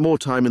had spent more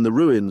time in the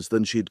ruins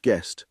than she had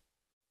guessed.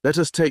 "Let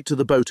us take to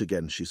the boat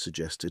again," she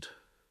suggested.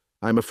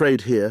 "I am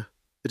afraid here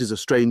it is a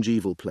strange,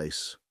 evil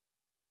place.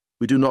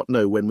 We do not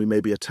know when we may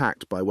be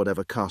attacked by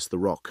whatever cast the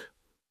rock."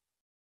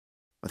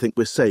 "I think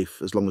we're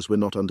safe as long as we're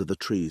not under the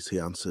trees," he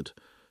answered.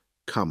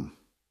 "Come."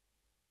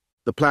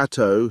 The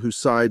plateau, whose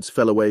sides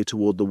fell away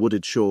toward the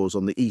wooded shores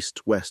on the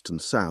east, west,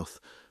 and south,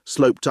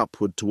 sloped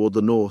upward toward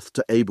the north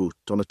to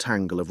Abut on a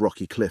tangle of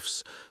rocky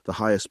cliffs, the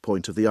highest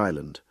point of the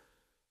island.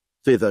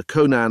 Thither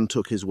Conan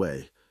took his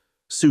way,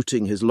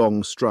 suiting his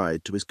long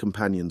stride to his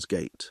companion's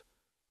gait.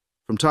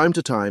 From time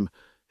to time,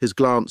 his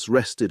glance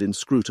rested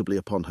inscrutably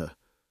upon her,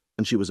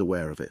 and she was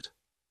aware of it.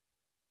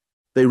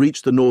 They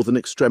reached the northern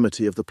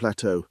extremity of the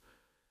plateau,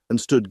 and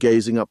stood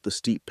gazing up the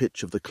steep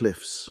pitch of the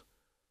cliffs.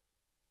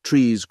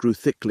 Trees grew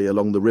thickly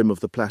along the rim of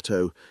the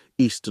plateau,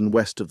 east and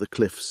west of the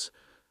cliffs,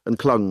 and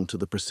clung to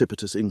the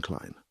precipitous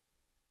incline.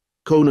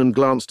 Conan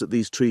glanced at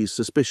these trees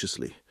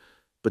suspiciously,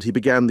 but he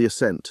began the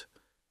ascent,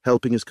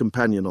 helping his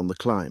companion on the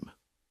climb.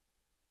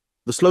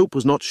 The slope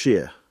was not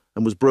sheer,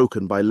 and was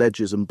broken by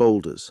ledges and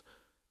boulders.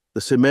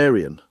 The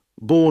Cimmerian,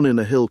 born in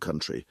a hill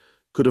country,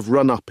 could have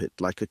run up it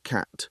like a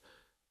cat,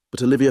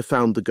 but Olivia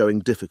found the going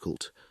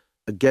difficult.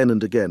 Again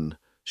and again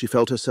she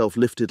felt herself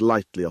lifted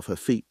lightly off her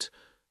feet,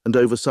 and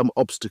over some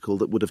obstacle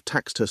that would have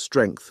taxed her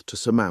strength to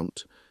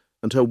surmount,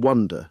 and her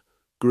wonder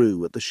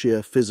grew at the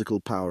sheer physical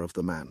power of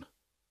the man.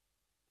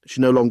 She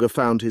no longer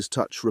found his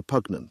touch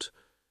repugnant.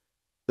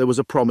 There was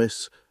a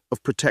promise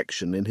of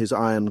protection in his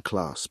iron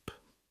clasp.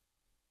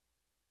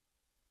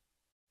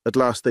 At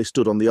last they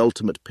stood on the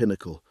ultimate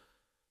pinnacle,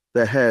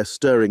 their hair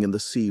stirring in the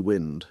sea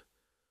wind.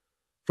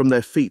 From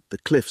their feet the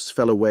cliffs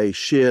fell away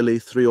sheerly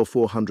 300 or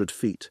 400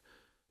 feet,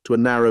 to a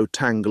narrow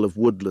tangle of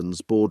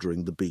woodlands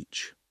bordering the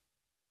beach.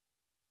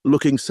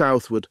 Looking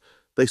southward,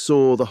 they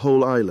saw the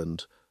whole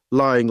island,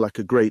 lying like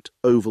a great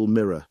oval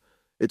mirror,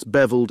 its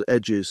beveled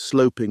edges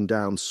sloping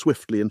down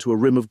swiftly into a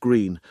rim of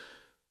green,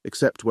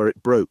 except where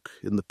it broke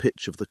in the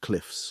pitch of the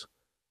cliffs.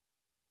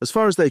 As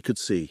far as they could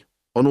see,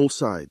 on all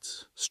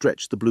sides,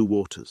 stretched the blue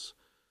waters,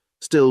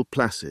 still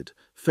placid,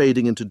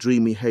 fading into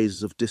dreamy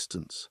hazes of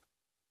distance.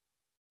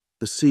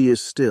 "The sea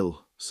is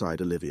still,"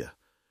 sighed Olivia.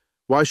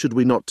 "Why should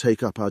we not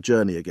take up our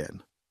journey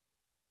again?"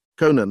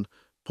 Conan,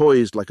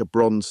 poised like a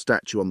bronze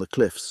statue on the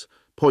cliffs,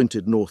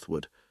 pointed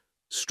northward.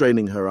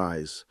 Straining her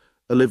eyes,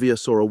 Olivia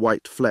saw a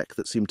white fleck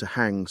that seemed to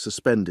hang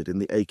suspended in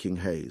the aching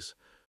haze.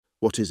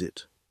 What is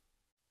it?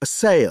 A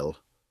sail!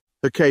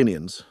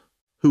 Hyrcanians.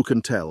 Who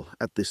can tell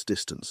at this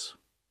distance?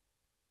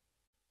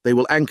 They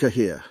will anchor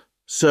here.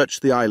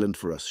 Search the island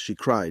for us, she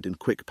cried in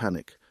quick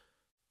panic.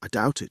 I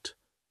doubt it.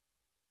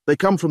 They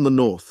come from the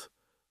north,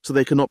 so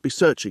they cannot be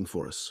searching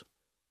for us.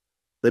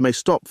 They may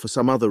stop for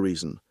some other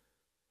reason,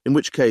 in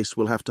which case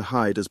we'll have to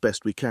hide as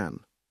best we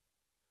can.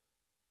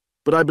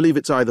 But I believe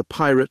it's either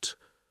pirate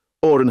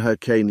or an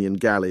Hyrcanian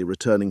galley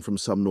returning from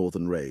some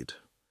northern raid.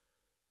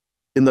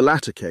 In the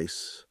latter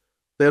case,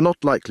 they are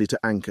not likely to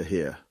anchor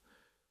here,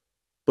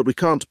 but we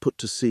can't put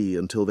to sea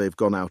until they've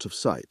gone out of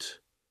sight,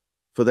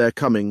 for they're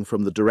coming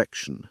from the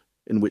direction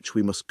in which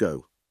we must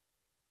go.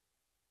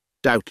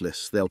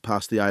 Doubtless they'll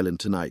pass the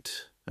island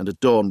tonight, and at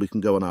dawn we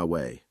can go on our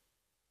way.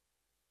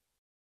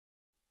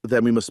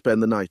 Then we must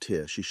spend the night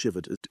here, she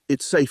shivered.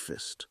 It's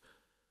safest.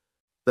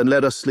 Then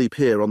let us sleep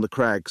here on the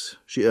crags,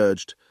 she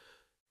urged.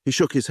 He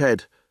shook his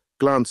head,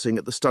 glancing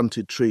at the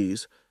stunted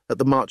trees, at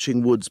the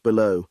marching woods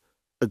below,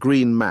 a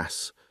green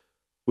mass,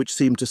 which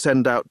seemed to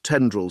send out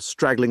tendrils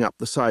straggling up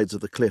the sides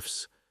of the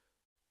cliffs.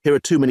 Here are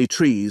too many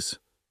trees.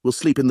 We'll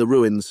sleep in the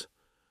ruins.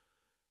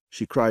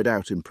 She cried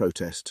out in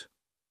protest.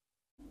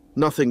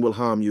 Nothing will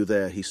harm you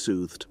there, he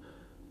soothed.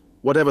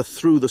 Whatever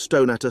threw the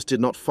stone at us did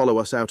not follow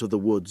us out of the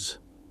woods.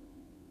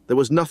 There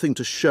was nothing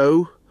to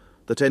show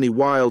that any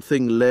wild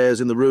thing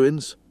lairs in the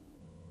ruins.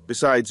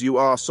 Besides, you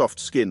are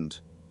soft-skinned,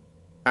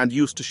 and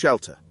used to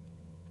shelter,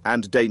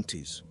 and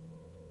dainties.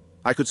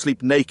 I could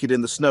sleep naked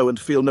in the snow and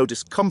feel no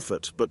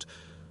discomfort, but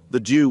the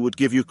dew would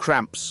give you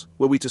cramps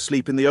were we to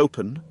sleep in the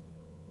open.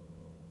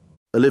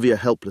 Olivia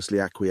helplessly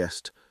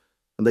acquiesced,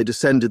 and they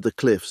descended the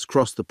cliffs,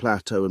 crossed the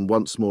plateau, and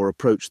once more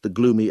approached the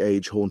gloomy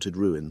age-haunted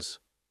ruins.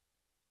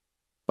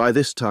 By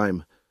this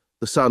time,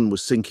 the sun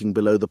was sinking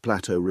below the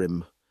plateau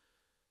rim.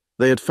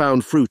 They had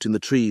found fruit in the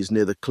trees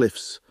near the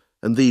cliffs,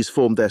 and these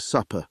formed their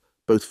supper,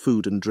 both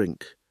food and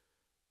drink.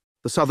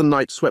 The southern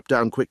night swept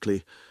down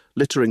quickly,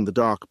 littering the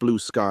dark blue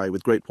sky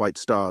with great white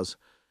stars,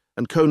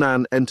 and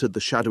Conan entered the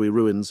shadowy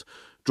ruins,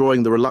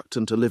 drawing the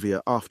reluctant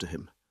Olivia after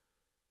him.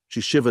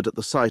 She shivered at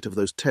the sight of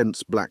those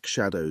tense black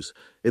shadows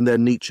in their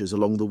niches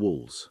along the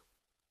walls.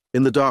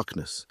 In the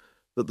darkness,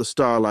 that the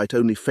starlight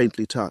only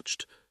faintly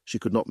touched, she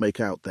could not make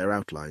out their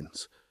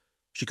outlines.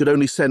 She could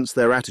only sense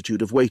their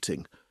attitude of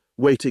waiting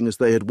as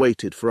they had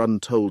waited for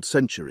untold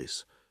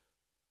centuries.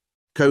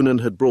 Conan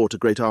had brought a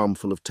great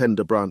armful of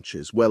tender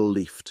branches, well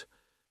leafed.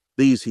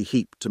 These he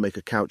heaped to make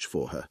a couch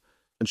for her,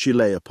 and she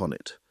lay upon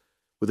it,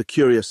 with a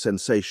curious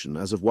sensation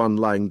as of one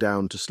lying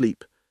down to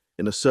sleep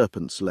in a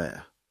serpent's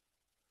lair.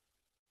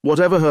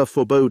 Whatever her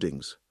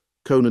forebodings,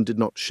 Conan did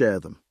not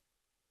share them.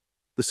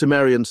 The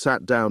Cimmerian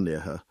sat down near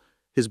her,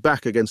 his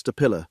back against a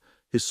pillar,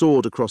 his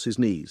sword across his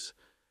knees.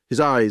 His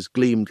eyes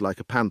gleamed like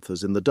a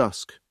panther's in the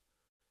dusk.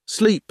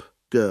 "Sleep,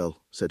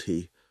 girl," said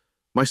he.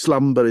 "My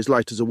slumber is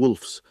light as a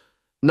wolf's.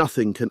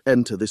 Nothing can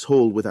enter this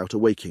hall without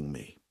awaking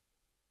me."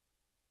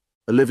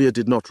 Olivia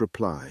did not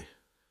reply.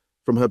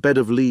 From her bed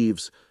of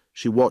leaves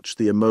she watched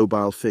the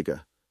immobile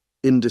figure,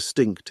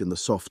 indistinct in the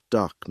soft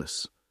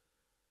darkness.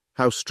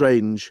 How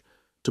strange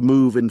to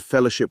move in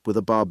fellowship with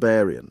a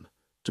barbarian,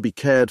 to be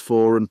cared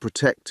for and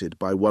protected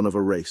by one of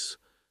a race,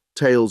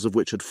 tales of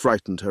which had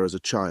frightened her as a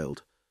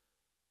child.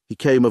 He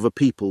came of a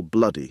people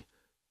bloody,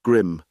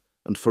 grim,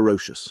 and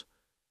ferocious.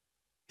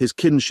 His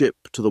kinship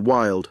to the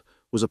wild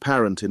was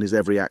apparent in his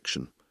every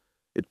action.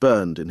 It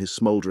burned in his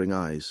smouldering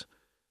eyes.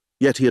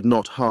 Yet he had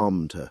not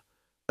harmed her,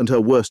 and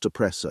her worst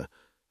oppressor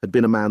had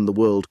been a man the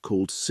world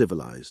called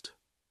civilized.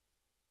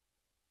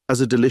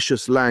 As a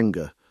delicious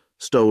languor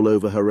stole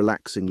over her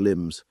relaxing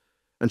limbs,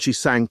 and she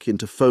sank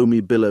into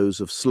foamy billows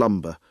of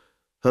slumber,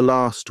 her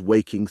last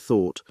waking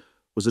thought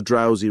was a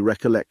drowsy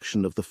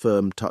recollection of the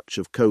firm touch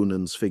of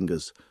Conan's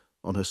fingers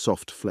on her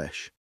soft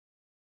flesh.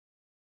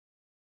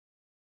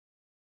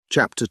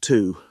 Chapter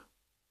 2.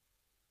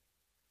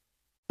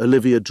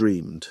 Olivia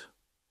dreamed,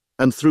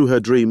 and through her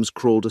dreams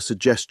crawled a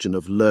suggestion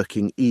of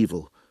lurking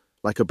evil,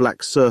 like a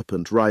black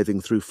serpent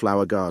writhing through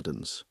flower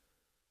gardens.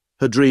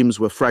 Her dreams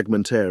were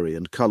fragmentary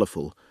and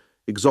colourful,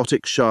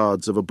 exotic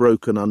shards of a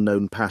broken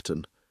unknown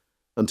pattern,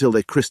 until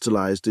they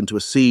crystallized into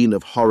a scene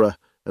of horror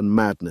and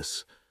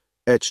madness,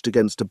 etched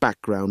against a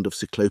background of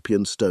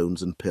cyclopean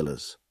stones and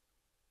pillars.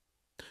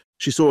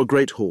 She saw a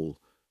great hall,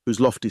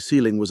 whose lofty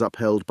ceiling was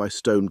upheld by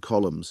stone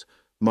columns,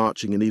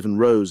 marching in even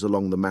rows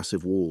along the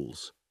massive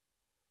walls.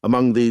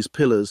 Among these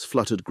pillars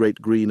fluttered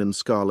great green and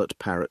scarlet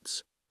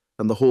parrots,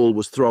 and the hall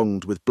was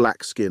thronged with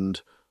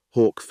black-skinned,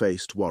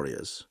 hawk-faced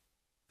warriors.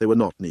 They were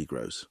not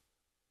Negroes.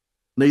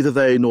 Neither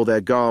they nor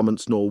their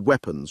garments nor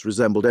weapons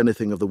resembled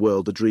anything of the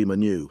world the dreamer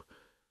knew.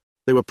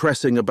 They were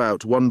pressing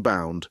about one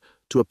bound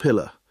to a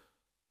pillar,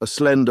 a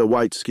slender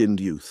white-skinned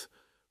youth,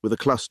 with a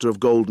cluster of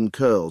golden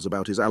curls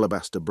about his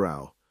alabaster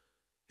brow.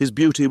 His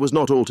beauty was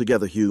not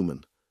altogether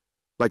human,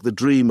 like the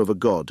dream of a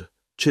god,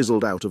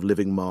 chiselled out of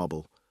living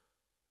marble.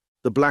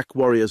 The black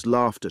warriors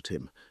laughed at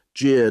him,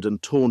 jeered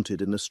and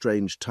taunted in a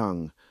strange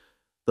tongue.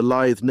 The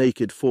lithe,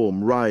 naked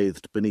form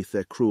writhed beneath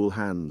their cruel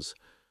hands.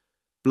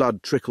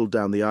 Blood trickled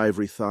down the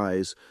ivory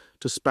thighs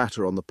to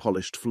spatter on the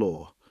polished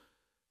floor.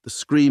 The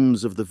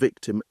screams of the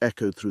victim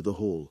echoed through the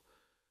hall.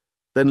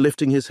 Then,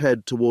 lifting his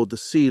head toward the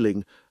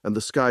ceiling and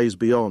the skies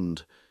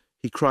beyond,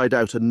 he cried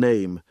out a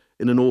name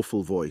in an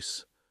awful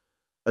voice.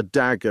 A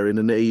dagger in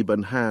an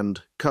ebon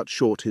hand cut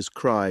short his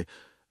cry,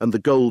 and the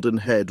golden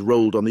head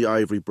rolled on the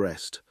ivory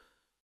breast.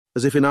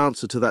 As if in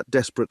answer to that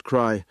desperate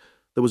cry,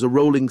 there was a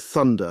rolling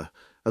thunder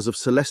as of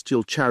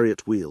celestial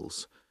chariot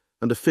wheels,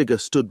 and a figure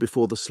stood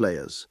before the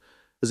slayers,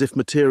 as if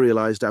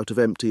materialized out of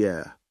empty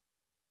air.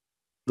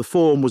 The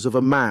form was of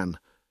a man,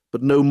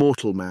 but no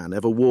mortal man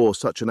ever wore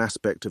such an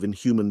aspect of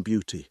inhuman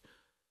beauty.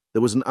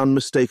 There was an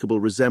unmistakable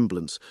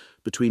resemblance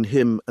between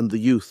him and the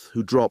youth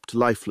who dropped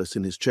lifeless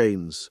in his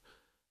chains.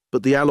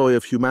 But the alloy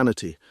of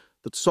humanity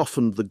that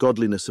softened the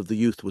godliness of the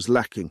youth was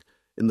lacking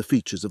in the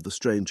features of the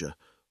stranger,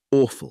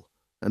 awful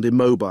and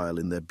immobile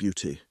in their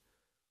beauty.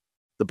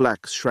 The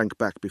blacks shrank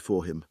back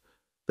before him,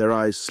 their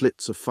eyes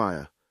slits of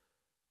fire.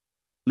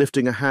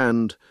 Lifting a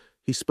hand,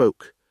 he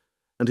spoke,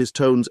 and his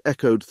tones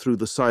echoed through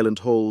the silent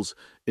halls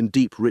in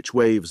deep, rich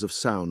waves of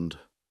sound.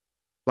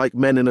 Like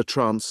men in a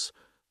trance,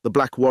 the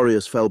black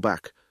warriors fell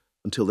back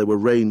until they were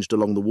ranged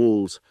along the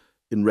walls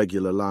in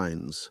regular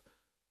lines.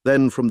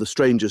 Then from the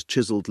stranger's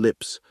chiselled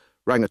lips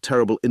rang a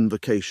terrible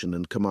invocation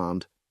and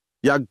command.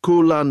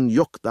 Yagkulan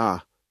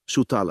yokta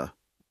shutala.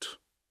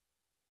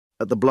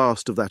 At the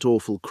blast of that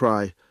awful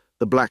cry,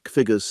 the black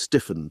figures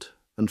stiffened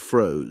and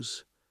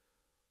froze.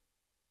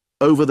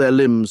 Over their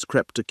limbs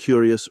crept a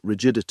curious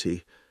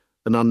rigidity,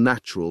 an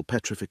unnatural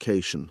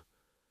petrification.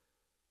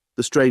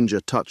 The stranger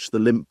touched the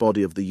limp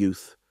body of the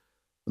youth,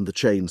 and the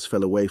chains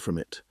fell away from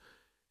it.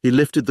 He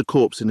lifted the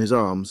corpse in his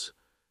arms.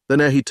 Then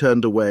ere he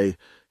turned away,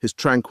 his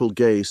tranquil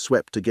gaze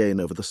swept again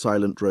over the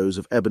silent rows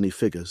of ebony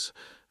figures,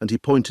 and he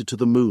pointed to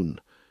the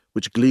moon,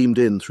 which gleamed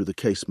in through the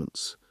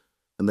casements.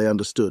 And they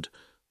understood,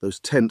 those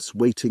tense,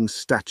 waiting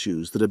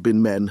statues that had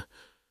been men.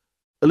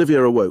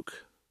 Olivia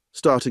awoke,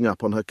 starting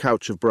up on her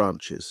couch of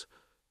branches,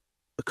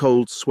 a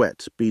cold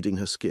sweat beading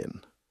her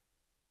skin.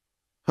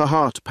 Her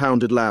heart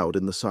pounded loud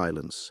in the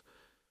silence.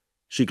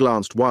 She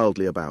glanced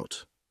wildly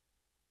about.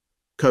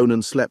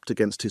 Conan slept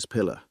against his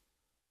pillar,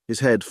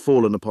 his head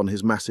fallen upon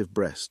his massive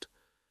breast.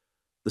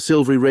 The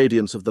silvery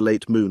radiance of the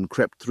late moon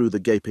crept through the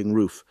gaping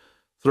roof,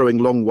 throwing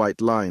long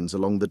white lines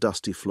along the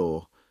dusty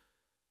floor.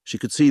 She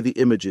could see the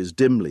images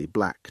dimly,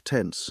 black,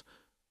 tense,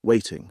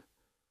 waiting,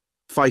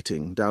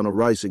 fighting down a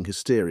rising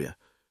hysteria.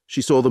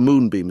 She saw the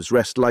moonbeams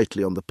rest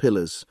lightly on the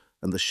pillars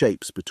and the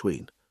shapes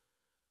between.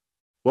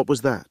 What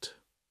was that?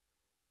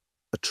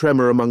 A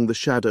tremor among the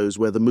shadows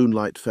where the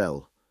moonlight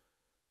fell.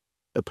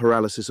 A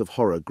paralysis of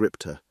horror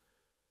gripped her.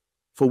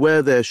 For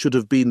where there should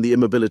have been the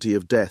immobility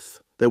of death,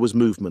 there was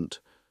movement,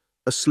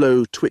 a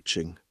slow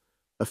twitching,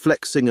 a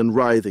flexing and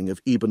writhing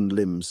of ebon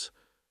limbs.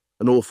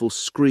 An awful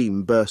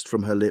scream burst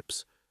from her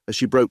lips as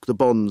she broke the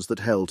bonds that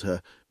held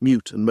her,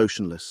 mute and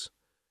motionless.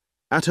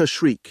 At her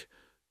shriek,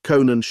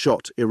 Conan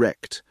shot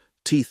erect,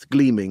 teeth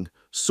gleaming,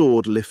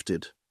 sword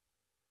lifted.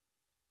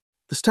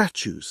 The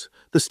statues!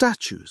 The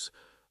statues!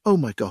 Oh,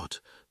 my God,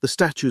 the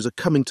statues are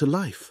coming to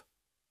life!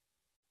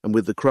 And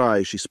with the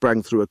cry she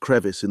sprang through a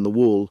crevice in the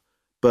wall,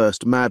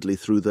 burst madly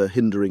through the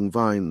hindering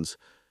vines,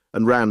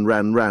 and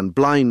ran,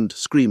 blind,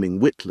 screaming,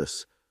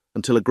 witless,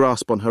 until a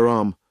grasp on her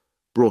arm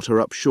brought her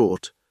up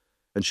short,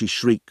 and she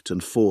shrieked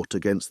and fought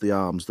against the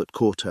arms that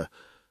caught her,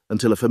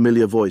 until a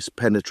familiar voice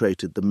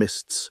penetrated the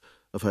mists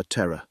of her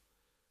terror,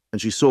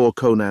 and she saw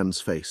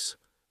Conan's face,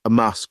 a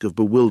mask of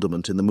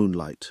bewilderment in the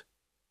moonlight.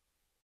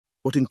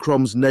 What in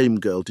Crom's name,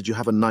 girl, did you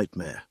have a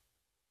nightmare?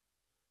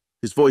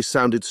 His voice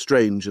sounded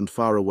strange and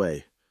far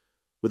away.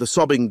 With a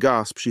sobbing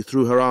gasp, she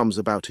threw her arms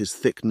about his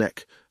thick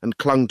neck and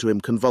clung to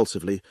him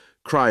convulsively,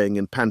 crying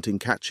in panting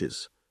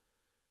catches.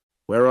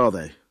 Where are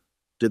they?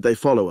 Did they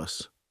follow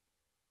us?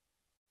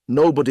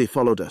 Nobody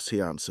followed us,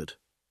 he answered.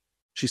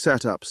 She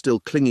sat up, still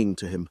clinging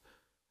to him,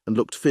 and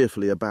looked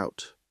fearfully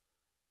about.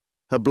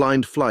 Her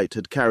blind flight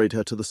had carried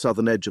her to the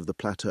southern edge of the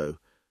plateau.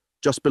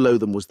 Just below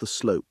them was the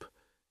slope,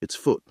 its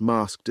foot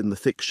masked in the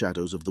thick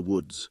shadows of the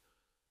woods.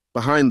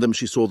 Behind them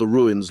she saw the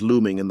ruins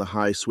looming in the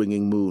high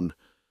swinging moon.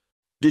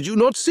 Did you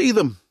not see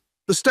them?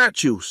 The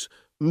statues,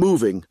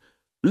 moving,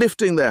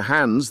 lifting their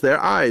hands,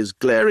 their eyes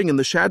glaring in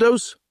the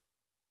shadows?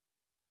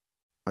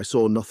 I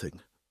saw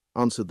nothing,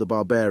 answered the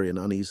barbarian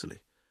uneasily.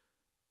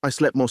 I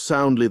slept more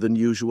soundly than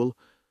usual,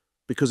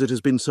 because it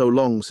has been so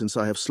long since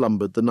I have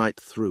slumbered the night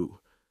through.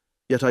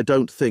 Yet I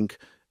don't think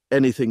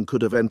anything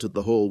could have entered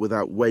the hall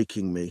without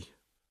waking me.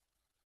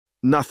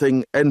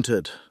 Nothing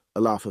entered,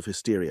 a laugh of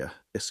hysteria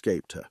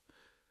escaped her.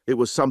 It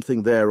was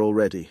something there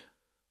already.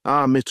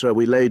 Ah, Mitra,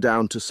 we lay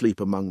down to sleep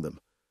among them,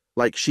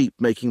 like sheep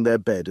making their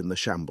bed in the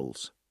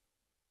shambles.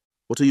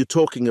 What are you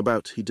talking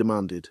about? He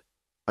demanded.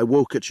 I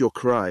woke at your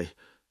cry,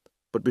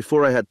 but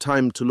before I had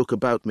time to look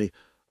about me,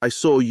 I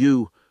saw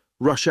you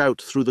rush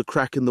out through the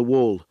crack in the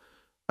wall.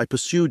 I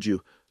pursued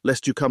you,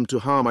 lest you come to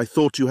harm. I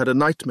thought you had a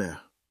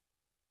nightmare.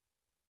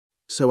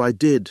 So I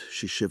did,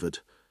 she shivered.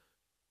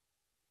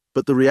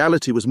 But the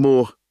reality was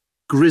more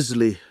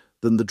grisly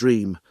than the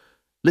dream.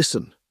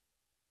 Listen.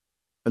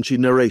 And she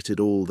narrated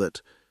all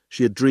that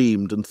she had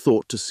dreamed and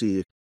thought to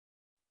see.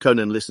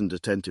 Conan listened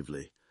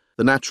attentively.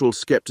 The natural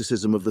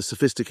skepticism of the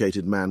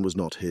sophisticated man was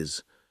not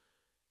his.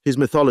 His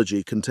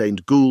mythology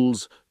contained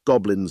ghouls,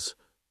 goblins,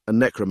 and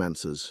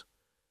necromancers.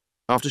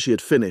 After she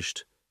had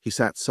finished, he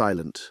sat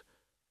silent,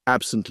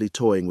 absently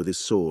toying with his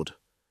sword.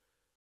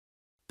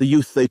 The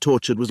youth they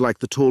tortured was like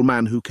the tall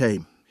man who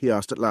came, he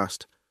asked at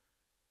last.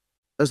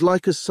 As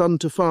like as son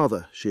to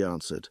father, she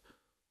answered,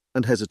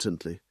 and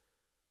hesitantly.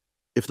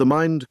 If the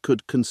mind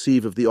could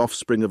conceive of the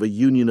offspring of a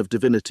union of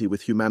divinity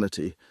with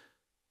humanity,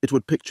 it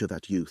would picture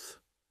that youth.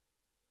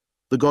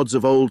 The gods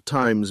of old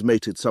times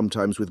mated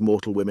sometimes with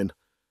mortal women.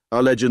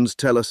 Our legends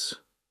tell us.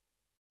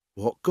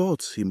 What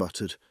gods? He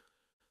muttered.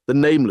 The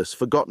nameless,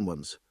 forgotten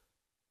ones.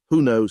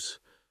 Who knows?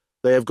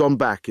 They have gone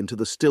back into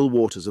the still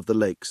waters of the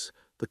lakes,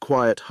 the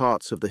quiet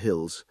hearts of the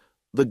hills,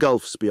 the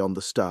gulfs beyond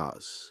the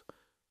stars.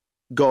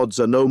 Gods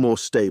are no more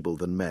stable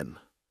than men.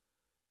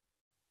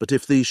 But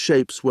if these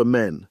shapes were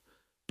men,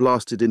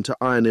 blasted into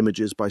iron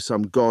images by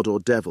some god or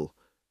devil,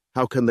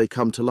 how can they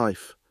come to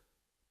life?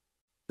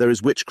 There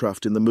is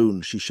witchcraft in the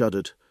moon, she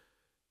shuddered.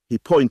 He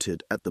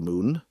pointed at the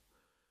moon.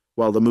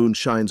 While the moon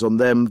shines on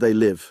them, they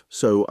live,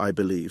 so I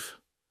believe.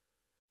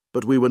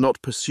 But we were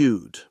not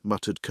pursued,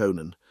 muttered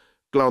Conan,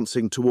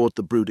 glancing toward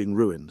the brooding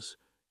ruins.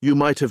 You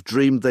might have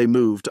dreamed they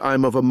moved. I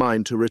am of a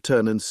mind to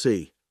return and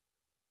see.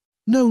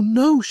 No,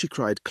 no, she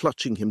cried,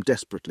 clutching him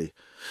desperately.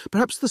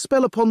 Perhaps the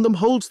spell upon them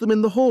holds them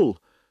in the hall.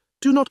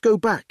 Do not go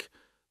back.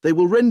 They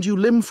will rend you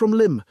limb from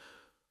limb.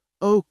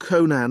 Oh,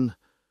 Conan,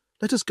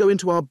 let us go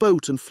into our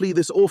boat and flee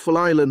this awful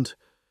island.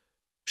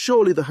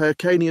 Surely the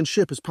Hyrcanian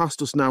ship has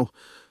passed us now.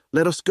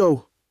 Let us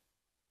go.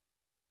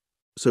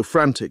 So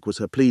frantic was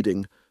her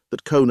pleading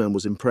that Conan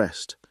was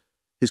impressed.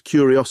 His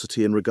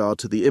curiosity in regard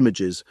to the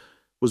images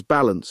was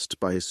balanced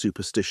by his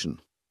superstition.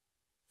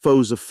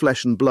 Foes of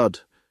flesh and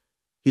blood,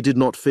 he did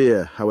not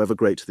fear, however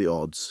great the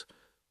odds,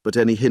 but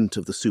any hint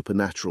of the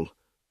supernatural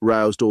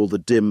roused all the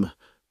dim,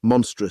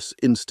 monstrous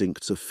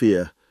instincts of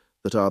fear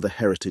that are the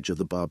heritage of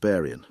the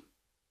barbarian.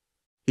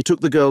 He took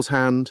the girl's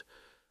hand,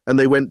 and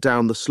they went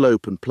down the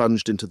slope and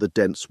plunged into the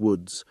dense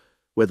woods,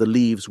 where the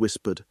leaves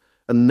whispered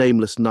and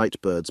nameless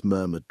night birds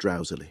murmured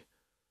drowsily.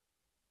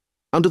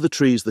 Under the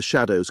trees the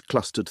shadows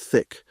clustered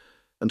thick,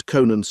 and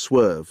Conan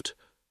swerved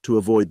to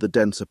avoid the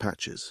denser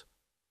patches.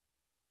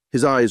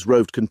 His eyes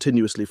roved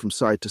continuously from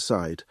side to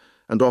side,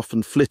 and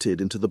often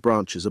flitted into the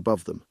branches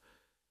above them.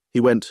 He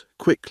went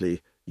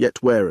quickly,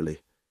 yet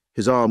warily,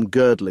 his arm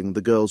girdling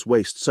the girl's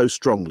waist so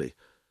strongly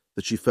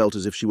that she felt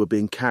as if she were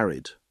being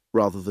carried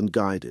rather than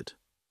guided.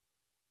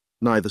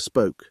 Neither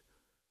spoke.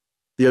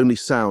 The only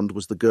sound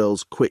was the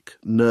girl's quick,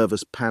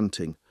 nervous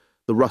panting,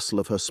 the rustle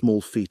of her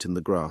small feet in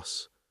the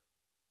grass.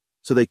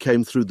 So they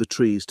came through the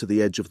trees to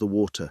the edge of the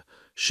water,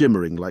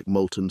 shimmering like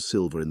molten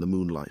silver in the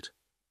moonlight.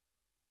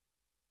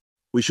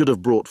 We should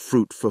have brought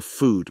fruit for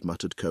food,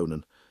 muttered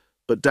Conan,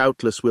 but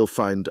doubtless we'll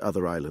find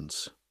other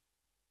islands.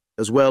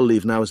 As well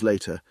leave now as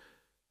later.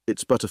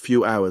 It's but a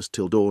few hours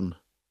till dawn.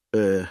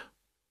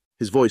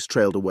 His voice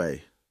trailed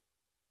away.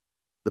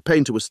 The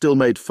painter was still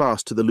made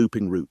fast to the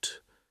looping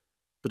root,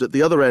 but at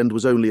the other end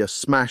was only a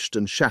smashed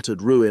and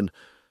shattered ruin,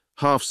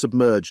 half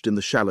submerged in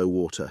the shallow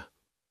water.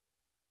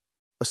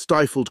 A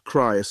stifled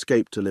cry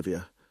escaped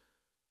Olivia.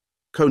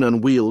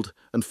 Conan wheeled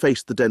and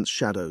faced the dense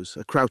shadows,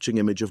 a crouching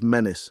image of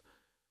menace.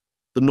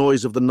 The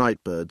noise of the night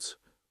birds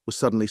was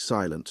suddenly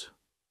silent.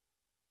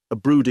 A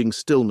brooding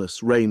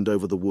stillness reigned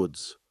over the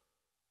woods.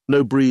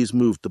 No breeze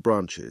moved the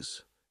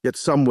branches, yet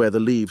somewhere the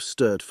leaves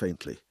stirred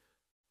faintly,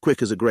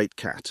 quick as a great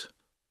cat.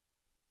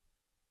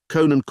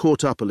 Conan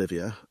caught up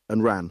Olivia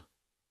and ran.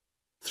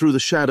 Through the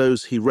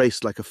shadows he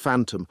raced like a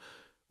phantom,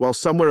 while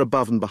somewhere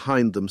above and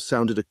behind them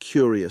sounded a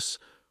curious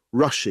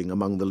rushing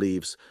among the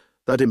leaves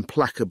that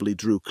implacably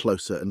drew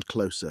closer and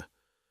closer.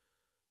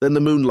 Then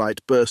the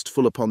moonlight burst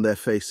full upon their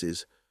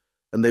faces,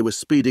 and they were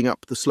speeding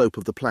up the slope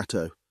of the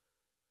plateau.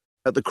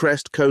 At the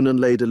crest Conan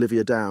laid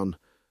Olivia down,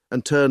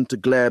 and turned to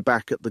glare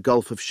back at the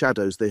gulf of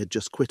shadows they had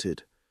just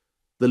quitted.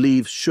 The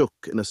leaves shook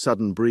in a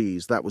sudden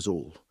breeze, that was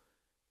all.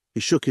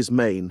 He shook his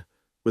mane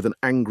with an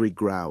angry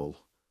growl.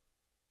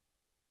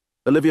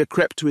 Olivia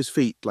crept to his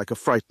feet like a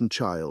frightened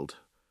child.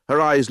 Her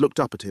eyes looked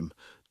up at him,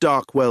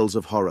 dark wells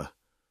of horror.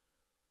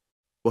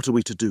 "What are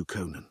we to do,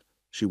 Conan?"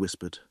 she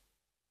whispered.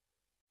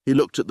 He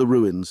looked at the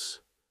ruins,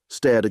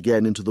 stared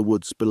again into the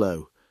woods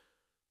below.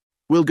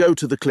 "We'll go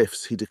to the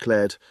cliffs," he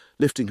declared,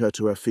 lifting her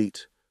to her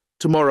feet.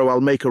 "Tomorrow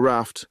I'll make a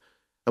raft,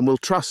 and we'll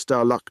trust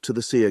our luck to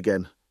the sea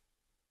again.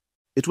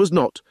 It was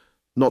not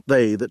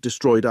they that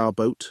destroyed our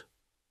boat."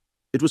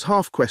 It was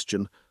half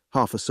question,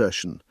 half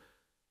assertion.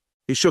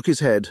 He shook his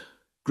head,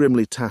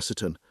 grimly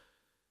taciturn.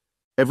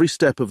 Every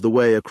step of the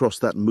way across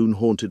that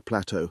moon-haunted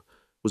plateau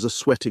was a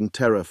sweating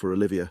terror for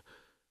Olivia,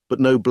 but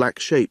no black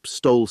shape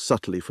stole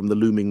subtly from the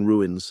looming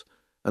ruins,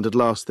 and at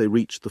last they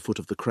reached the foot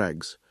of the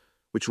crags,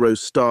 which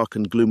rose stark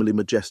and gloomily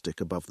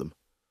majestic above them.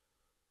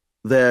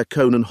 There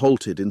Conan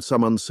halted in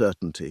some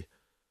uncertainty,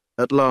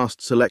 at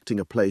last selecting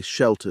a place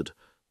sheltered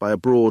by a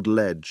broad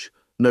ledge,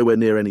 nowhere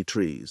near any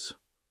trees.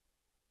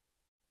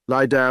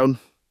 "Lie down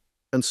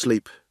and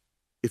sleep,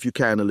 if you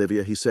can,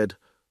 Olivia," he said.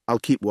 "I'll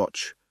keep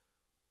watch."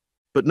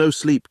 But no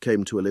sleep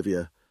came to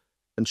Olivia,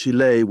 and she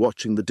lay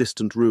watching the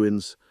distant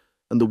ruins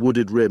and the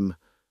wooded rim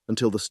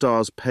until the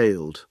stars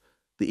paled,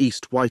 the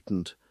east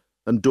whitened,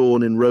 and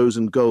dawn in rose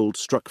and gold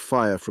struck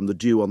fire from the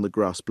dew on the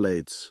grass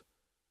blades.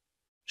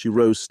 She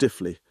rose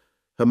stiffly,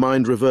 her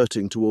mind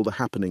reverting to all the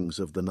happenings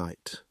of the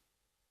night.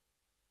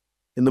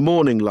 In the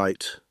morning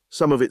light,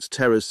 some of its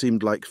terrors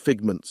seemed like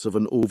figments of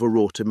an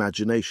overwrought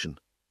imagination.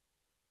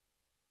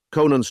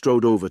 Conan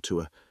strode over to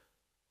her,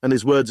 and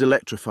his words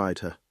electrified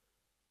her.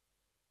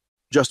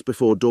 Just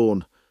before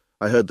dawn,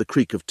 I heard the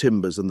creak of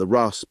timbers and the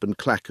rasp and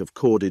clack of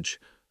cordage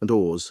and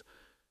oars.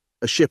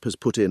 A ship has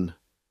put in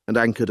and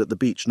anchored at the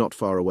beach not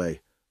far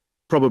away,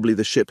 probably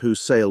the ship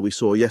whose sail we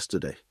saw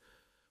yesterday.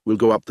 We'll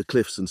go up the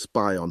cliffs and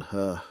spy on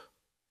her.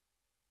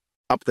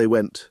 Up they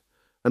went,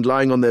 and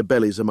lying on their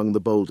bellies among the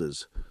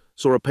boulders,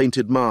 saw a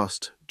painted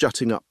mast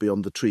jutting up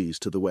beyond the trees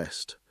to the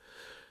west.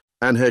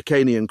 "An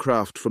Hyrcanian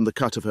craft from the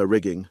cut of her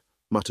rigging,"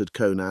 muttered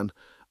Conan.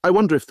 "I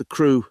wonder if the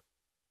crew—"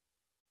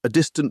 A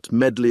distant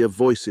medley of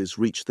voices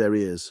reached their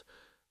ears,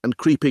 and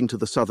creeping to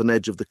the southern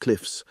edge of the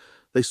cliffs,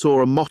 they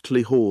saw a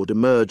motley horde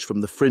emerge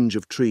from the fringe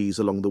of trees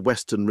along the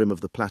western rim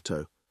of the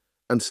plateau,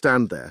 and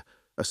stand there,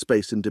 a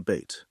space in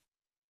debate.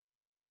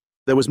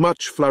 There was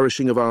much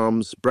flourishing of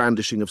arms,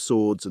 brandishing of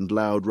swords, and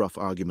loud, rough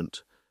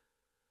argument.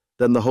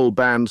 Then the whole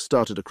band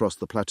started across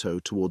the plateau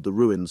toward the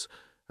ruins,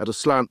 at a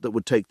slant that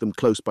would take them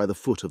close by the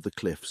foot of the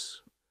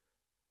cliffs.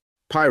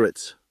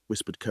 "Pirates,"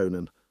 whispered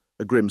Conan,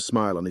 a grim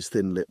smile on his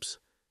thin lips.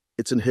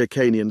 "It's an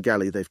Hyrcanian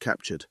galley they've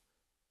captured.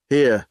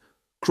 Here,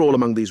 crawl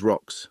among these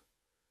rocks."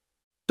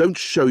 "Don't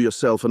show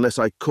yourself unless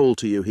I call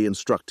to you," he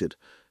instructed,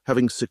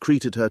 having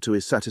secreted her to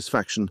his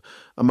satisfaction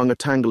among a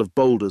tangle of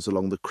boulders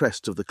along the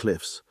crest of the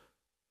cliffs.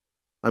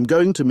 "I'm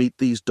going to meet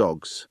these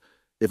dogs.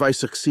 If I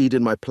succeed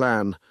in my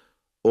plan,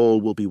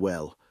 all will be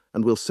well,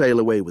 and we'll sail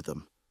away with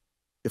them.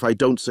 If I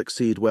don't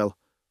succeed, well,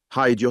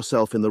 hide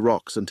yourself in the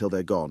rocks until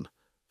they're gone,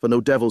 for no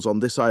devils on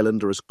this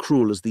island are as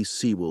cruel as these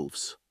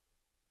sea-wolves."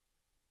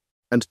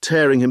 And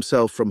tearing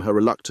himself from her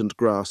reluctant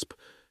grasp,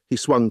 he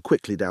swung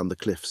quickly down the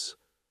cliffs.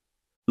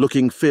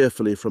 Looking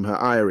fearfully from her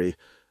eyrie,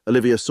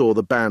 Olivia saw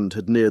the band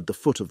had neared the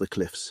foot of the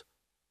cliffs.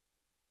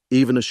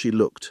 Even as she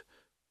looked,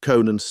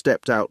 Conan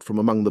stepped out from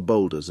among the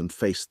boulders and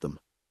faced them,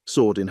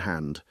 sword in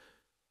hand.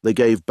 They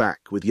gave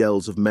back with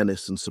yells of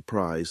menace and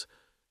surprise,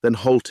 then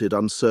halted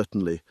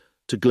uncertainly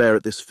to glare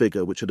at this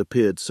figure which had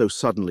appeared so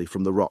suddenly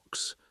from the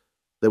rocks.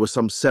 There were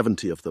some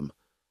 70 of them,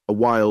 a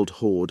wild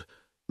horde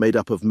made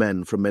up of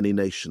men from many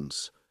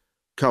nations: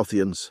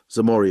 Carthians,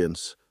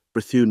 Zamorians,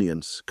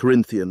 Brythunians,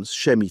 Corinthians,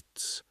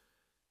 Shemites.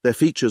 Their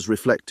features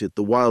reflected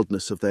the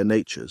wildness of their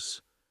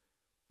natures.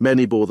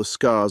 Many bore the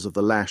scars of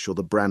the lash or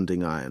the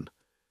branding iron.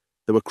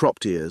 There were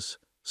cropped ears,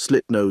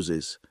 slit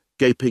noses,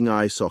 gaping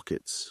eye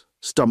sockets,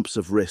 stumps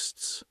of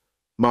wrists,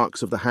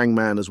 marks of the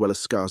hangman as well as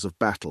scars of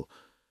battle.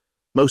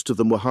 Most of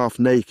them were half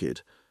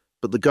naked,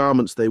 but the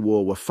garments they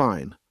wore were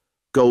fine: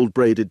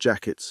 gold-braided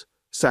jackets,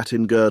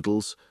 satin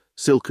girdles,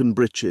 silken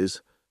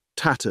breeches,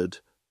 tattered,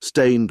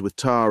 stained with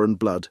tar and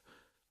blood,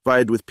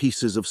 vied with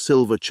pieces of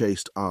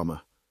silver-chased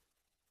armour.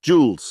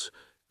 Jewels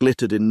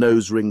glittered in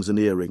nose rings and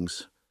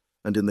earrings,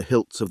 and in the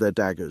hilts of their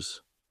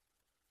daggers.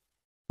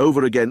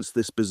 Over against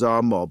this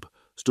bizarre mob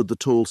stood the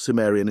tall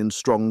Cimmerian in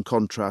strong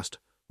contrast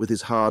with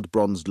his hard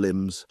bronzed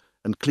limbs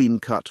and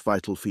clean-cut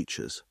vital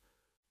features.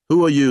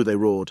 "Who are you?" they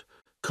roared.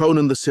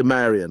 "Conan the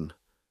Cimmerian."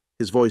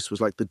 His voice was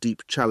like the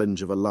deep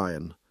challenge of a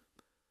lion.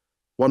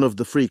 "One of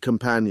the Free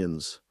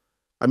Companions.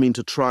 I mean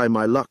to try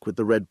my luck with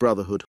the Red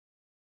Brotherhood.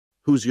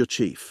 Who's your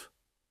chief?"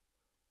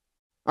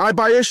 "I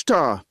by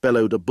Ishtar!"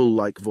 bellowed a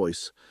bull-like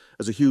voice,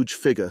 as a huge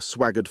figure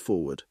swaggered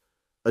forward.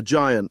 A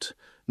giant,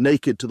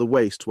 naked to the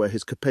waist where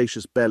his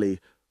capacious belly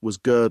was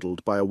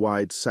girdled by a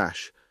wide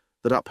sash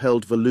that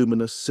upheld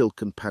voluminous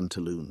silken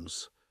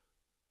pantaloons.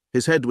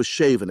 His head was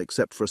shaven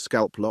except for a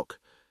scalp lock,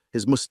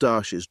 his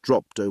moustaches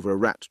dropped over a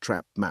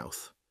rat-trap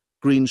mouth.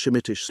 Green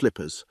Shemitish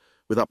slippers,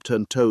 with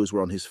upturned toes,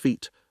 were on his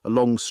feet, a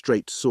long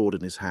straight sword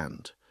in his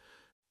hand.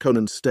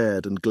 Conan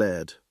stared and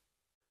glared.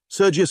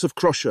 "Sergius of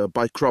Crusher,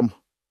 by Crom."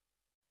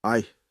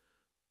 "Aye,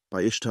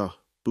 by Ishtar,"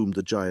 boomed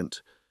the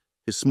giant,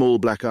 his small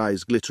black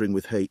eyes glittering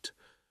with hate.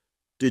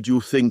 "Did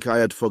you think I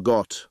had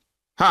forgot?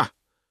 Ha!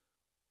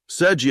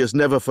 Sergius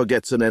never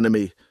forgets an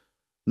enemy.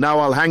 Now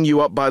I'll hang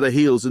you up by the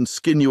heels and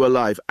skin you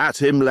alive.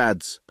 At him,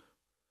 lads."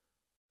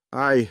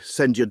 "Aye,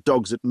 send your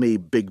dogs at me,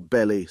 big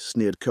belly,"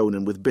 sneered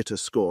Conan with bitter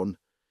scorn.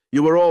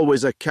 "You were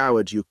always a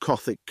coward, you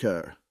Cothic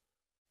cur."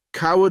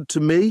 "Coward to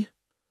me?"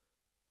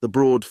 The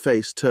broad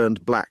face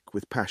turned black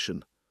with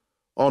passion.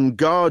 "On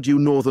guard, you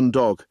northern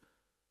dog.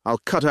 I'll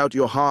cut out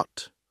your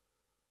heart."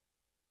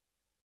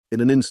 In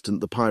an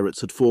instant the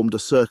pirates had formed a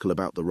circle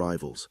about the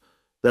rivals,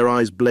 their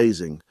eyes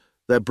blazing,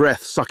 their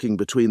breath sucking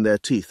between their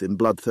teeth in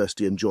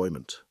bloodthirsty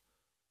enjoyment.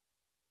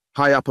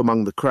 High up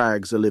among the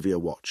crags Olivia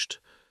watched,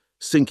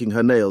 sinking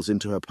her nails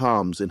into her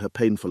palms in her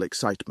painful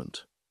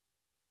excitement.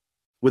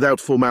 Without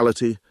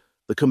formality,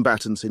 the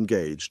combatants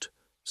engaged,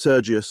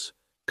 Sergius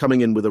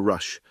coming in with a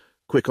rush,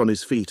 quick on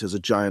his feet as a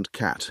giant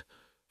cat,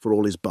 for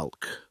all his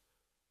bulk.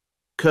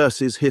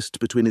 Curses hissed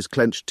between his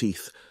clenched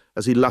teeth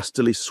as he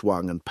lustily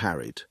swung and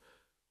parried.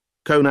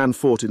 Conan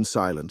fought in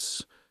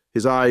silence,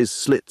 his eyes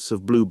slits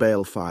of blue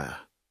bale fire.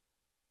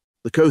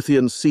 The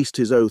Kothian ceased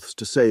his oaths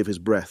to save his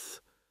breath.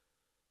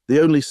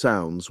 The only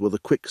sounds were the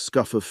quick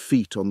scuff of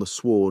feet on the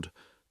sward,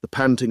 the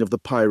panting of the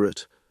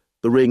pirate,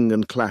 the ring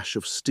and clash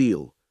of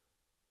steel.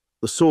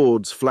 The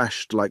swords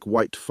flashed like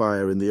white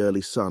fire in the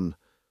early sun,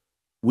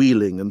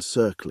 wheeling and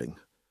circling.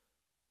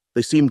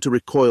 They seemed to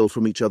recoil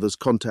from each other's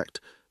contact,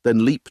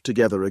 then leap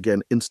together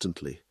again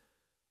instantly.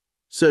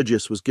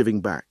 Sergius was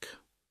giving back.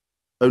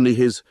 Only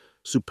his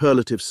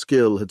superlative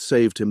skill had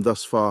saved him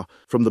thus far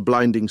from the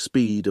blinding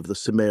speed of the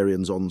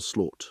Cimmerian's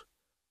onslaught.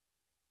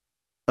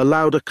 A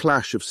louder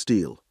clash of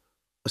steel,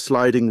 a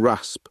sliding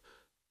rasp,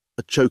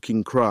 a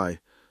choking cry.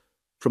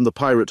 From the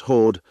pirate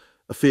horde,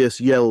 a fierce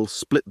yell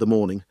split the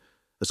morning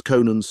as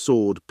Conan's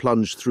sword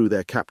plunged through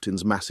their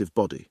captain's massive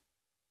body.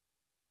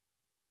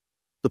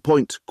 The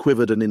point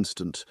quivered an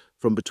instant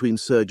from between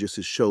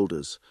Sergius's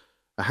shoulders,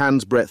 a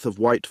hand's breadth of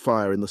white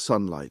fire in the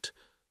sunlight.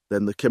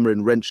 Then the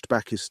Cimmerian wrenched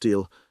back his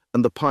steel,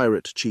 and the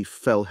pirate chief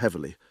fell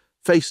heavily,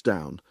 face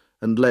down,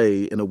 and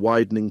lay in a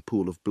widening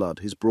pool of blood,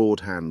 his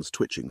broad hands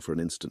twitching for an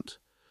instant.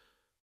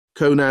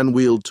 Conan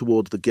wheeled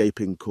toward the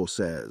gaping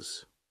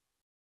corsairs.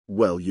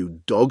 "Well,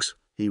 you dogs,"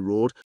 he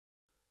roared,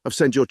 "I've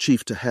sent your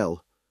chief to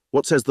hell.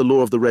 What says the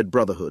law of the Red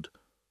Brotherhood?"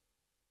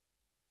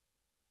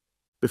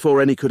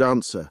 Before any could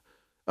answer,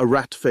 a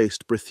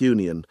rat-faced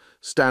Brythunian,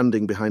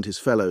 standing behind his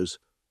fellows,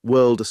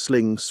 whirled a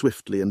sling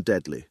swiftly and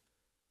deadly.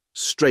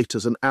 Straight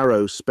as an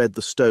arrow sped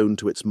the stone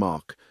to its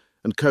mark,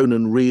 and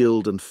Conan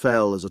reeled and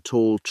fell as a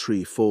tall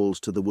tree falls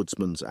to the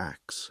woodsman's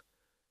axe.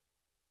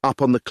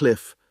 Up on the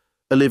cliff,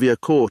 Olivia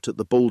caught at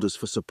the boulders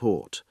for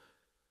support.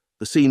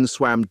 The scene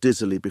swam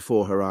dizzily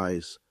before her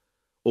eyes.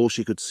 All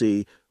she could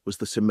see was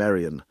the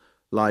Cimmerian,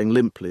 lying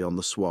limply on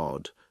the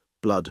sward,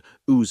 blood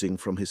oozing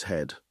from his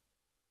head.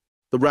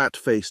 The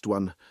rat-faced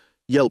one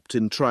yelped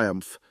in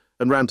triumph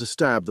and ran to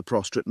stab the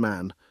prostrate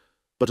man,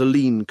 but a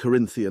lean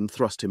Corinthian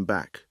thrust him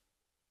back.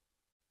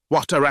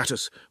 "What,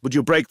 Aratus? Would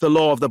you break the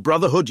law of the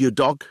Brotherhood, you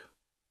dog?"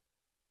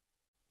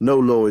 "No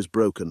law is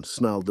broken,"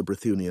 snarled the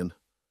Brythunian.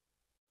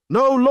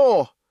 "No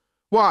law?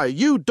 Why,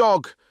 you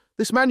dog!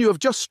 This man you have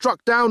just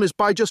struck down is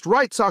by just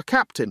rights our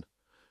captain."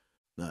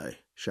 "Nay,"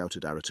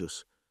 shouted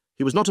Aratus.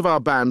 "He was not of our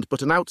band,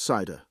 but an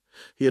outsider.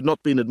 He had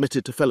not been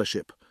admitted to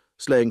fellowship.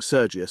 Slaying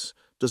Sergius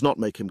does not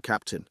make him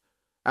captain,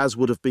 as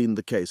would have been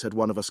the case had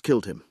one of us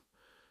killed him."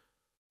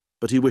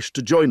 "But he wished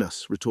to join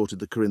us," retorted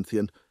the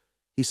Corinthian.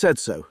 "He said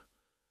so."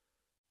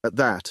 At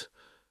that,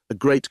 a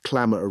great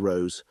clamour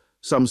arose,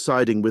 some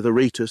siding with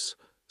Aretus,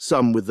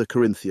 some with the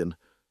Corinthian,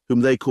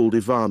 whom they called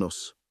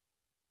Ivanos.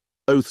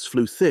 Oaths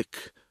flew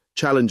thick,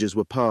 challenges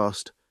were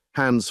passed,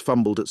 hands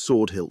fumbled at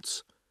sword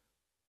hilts.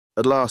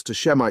 At last a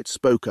Shemite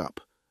spoke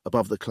up,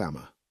 above the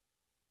clamour.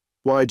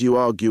 "Why do you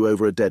argue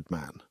over a dead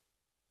man?"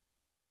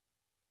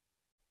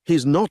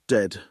 "He's not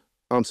dead,"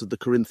 answered the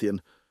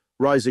Corinthian,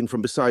 rising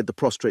from beside the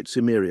prostrate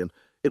Cimmerian.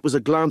 "It was a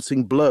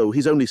glancing blow.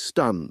 He's only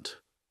stunned."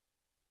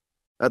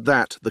 At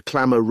that the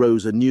clamour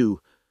rose anew,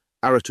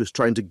 Aratus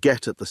trying to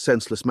get at the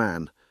senseless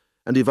man,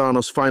 and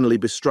Ivanos finally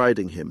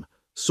bestriding him,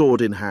 sword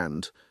in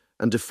hand,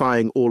 and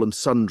defying all and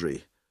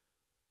sundry.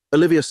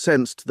 Olivia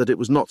sensed that it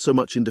was not so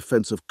much in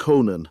defence of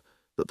Conan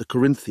that the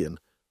Corinthian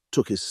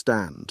took his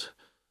stand,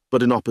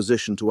 but in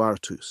opposition to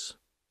Aratus.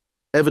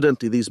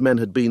 Evidently these men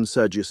had been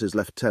Sergius's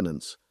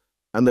lieutenants,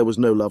 and there was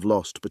no love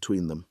lost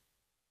between them.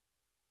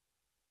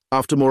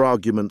 After more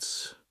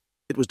arguments,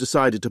 it was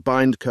decided to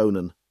bind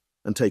Conan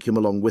and take him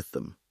along with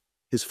them,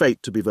 his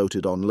fate to be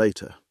voted on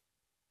later.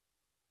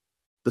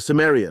 The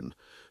Cimmerian,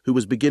 who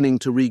was beginning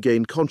to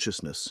regain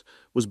consciousness,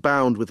 was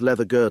bound with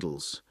leather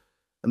girdles,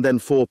 and then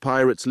 4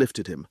 pirates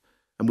lifted him,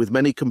 and with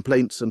many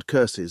complaints and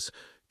curses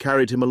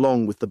carried him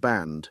along with the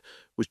band,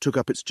 which took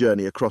up its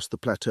journey across the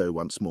plateau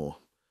once more.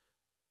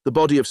 The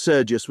body of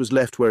Sergius was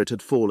left where it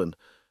had fallen,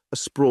 a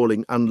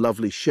sprawling,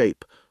 unlovely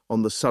shape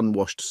on the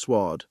sun-washed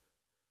sward.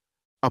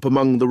 Up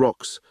among the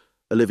rocks,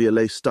 Olivia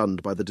lay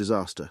stunned by the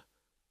disaster.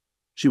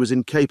 She was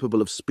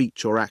incapable of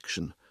speech or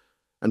action,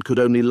 and could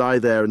only lie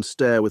there and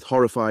stare with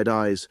horrified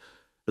eyes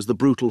as the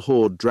brutal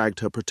horde dragged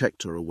her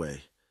protector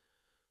away.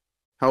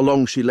 How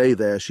long she lay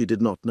there she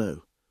did not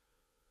know.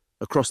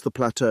 Across the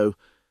plateau,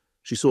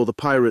 she saw the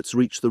pirates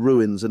reach the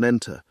ruins and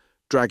enter,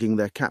 dragging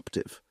their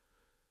captive.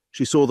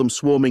 She saw them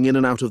swarming in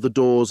and out of the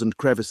doors and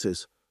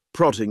crevices,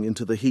 prodding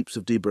into the heaps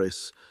of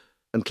debris,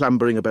 and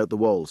clambering about the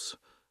walls.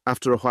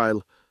 After a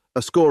while,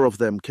 a score of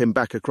them came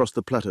back across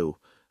the plateau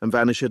and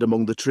vanished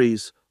among the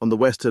trees on the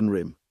western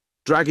rim,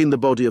 dragging the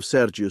body of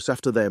Sergius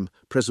after them,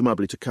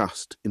 presumably to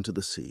cast into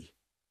the sea.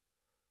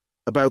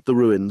 About the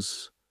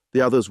ruins,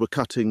 the others were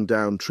cutting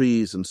down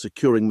trees and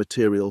securing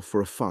material for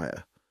a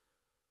fire.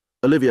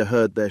 Olivia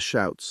heard their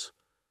shouts,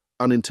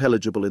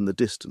 unintelligible in the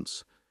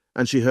distance,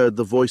 and she heard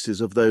the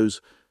voices of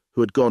those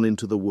who had gone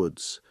into the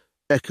woods,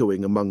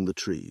 echoing among the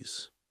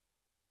trees.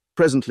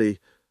 Presently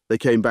they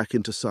came back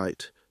into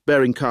sight,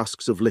 bearing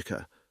casks of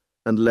liquor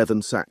and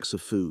leathern sacks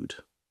of food.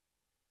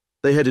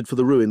 They headed for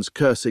the ruins,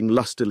 cursing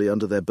lustily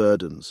under their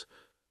burdens.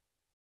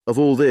 Of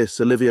all this,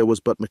 Olivia was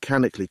but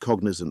mechanically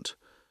cognizant.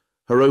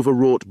 Her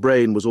overwrought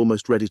brain was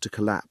almost ready to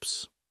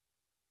collapse.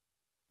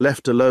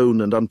 Left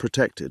alone and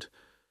unprotected,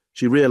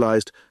 she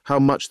realized how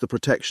much the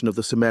protection of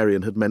the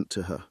Cimmerian had meant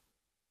to her.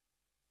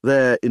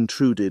 There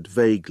intruded,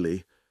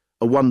 vaguely,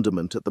 a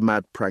wonderment at the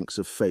mad pranks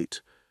of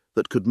fate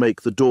that could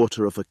make the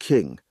daughter of a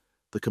king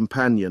the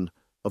companion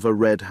of a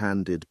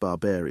red-handed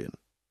barbarian.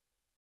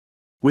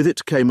 With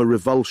it came a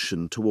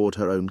revulsion toward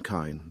her own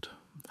kind.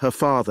 Her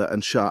father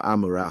and Shah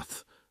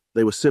Amurath,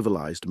 they were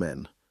civilized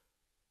men.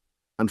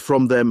 And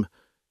from them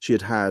she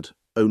had had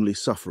only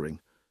suffering.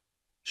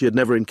 She had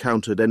never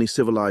encountered any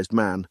civilized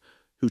man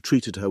who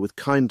treated her with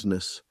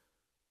kindness,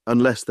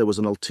 unless there was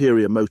an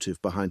ulterior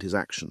motive behind his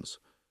actions.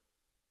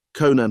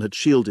 Conan had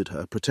shielded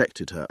her,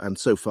 protected her, and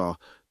so far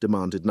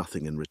demanded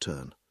nothing in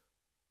return.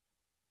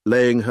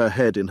 Laying her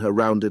head in her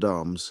rounded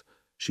arms,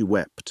 she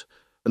wept,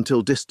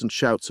 until distant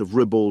shouts of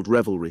ribald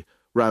revelry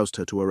roused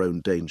her to her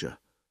own danger.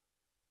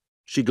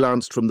 She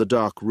glanced from the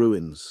dark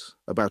ruins,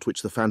 about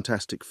which the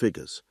fantastic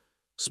figures,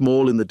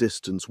 small in the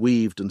distance,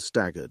 weaved and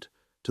staggered,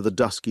 to the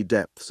dusky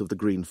depths of the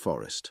green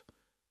forest.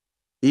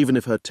 Even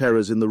if her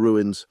terrors in the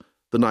ruins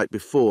the night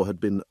before had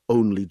been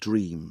only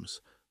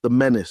dreams, the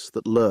menace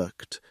that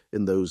lurked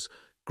in those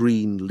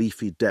green,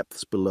 leafy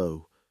depths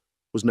below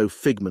was no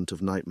figment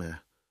of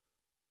nightmare.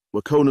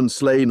 Were Conan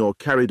slain or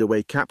carried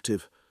away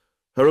captive,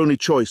 her only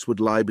choice would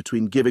lie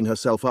between giving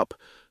herself up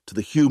to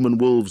the human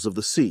wolves of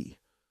the sea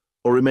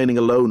or remaining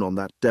alone on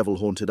that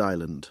devil-haunted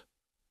island.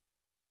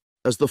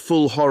 As the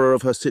full horror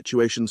of her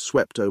situation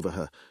swept over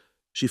her,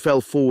 she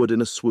fell forward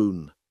in a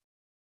swoon.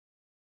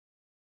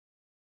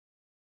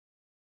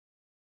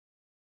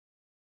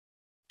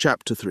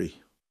 Chapter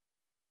 3.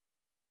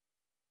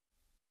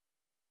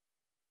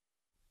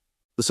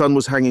 The sun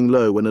was hanging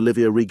low when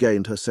Olivia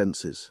regained her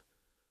senses.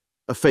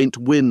 A faint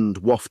wind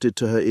wafted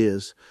to her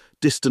ears,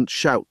 distant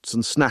shouts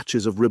and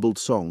snatches of ribald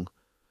song.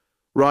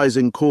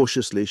 Rising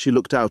cautiously, she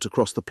looked out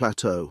across the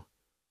plateau.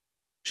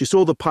 She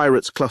saw the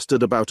pirates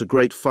clustered about a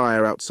great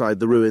fire outside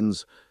the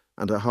ruins,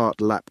 and her heart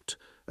leapt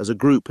as a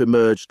group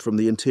emerged from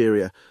the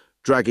interior,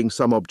 dragging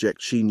some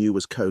object she knew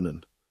was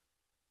Conan.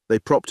 They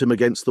propped him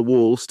against the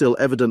wall, still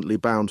evidently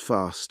bound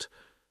fast,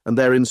 and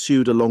there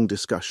ensued a long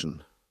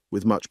discussion,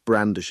 with much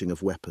brandishing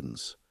of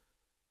weapons.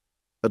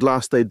 At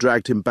last they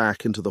dragged him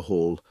back into the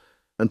hall,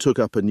 and took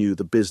up anew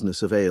the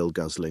business of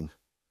ale-guzzling.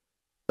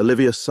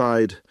 Olivia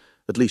sighed.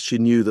 At least she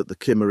knew that the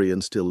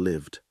Cimmerian still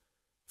lived.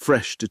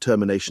 Fresh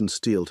determination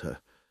steeled her.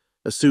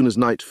 As soon as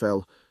night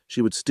fell,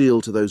 she would steal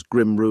to those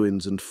grim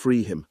ruins and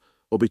free him,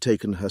 or be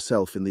taken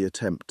herself in the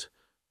attempt.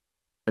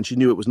 And she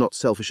knew it was not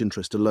selfish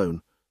interest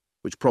alone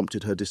which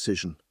prompted her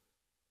decision.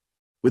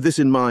 With this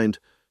in mind,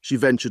 she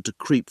ventured to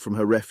creep from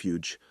her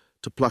refuge,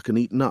 to pluck and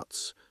eat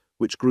nuts,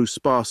 which grew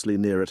sparsely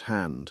near at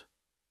hand.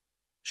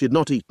 She had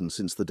not eaten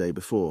since the day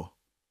before.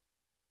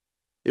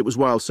 It was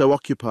while so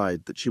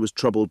occupied that she was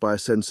troubled by a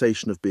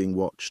sensation of being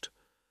watched.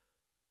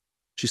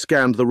 She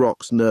scanned the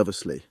rocks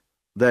nervously,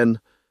 then,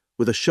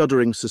 with a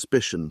shuddering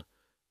suspicion,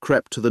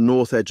 crept to the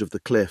north edge of the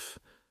cliff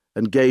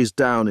and gazed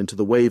down into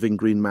the waving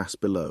green mass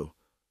below,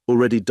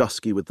 already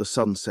dusky with the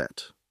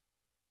sunset.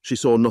 She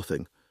saw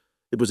nothing.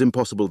 It was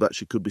impossible that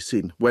she could be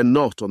seen, when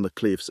not on the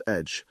cliff's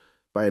edge,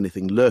 by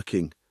anything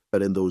lurking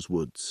but in those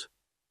woods.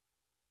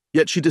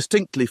 Yet she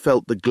distinctly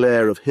felt the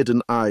glare of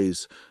hidden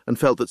eyes, and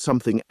felt that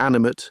something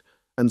animate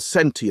and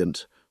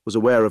sentient was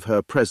aware of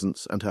her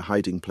presence and her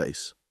hiding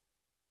place.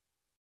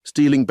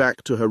 Stealing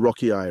back to her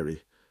rocky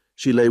eyrie,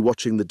 she lay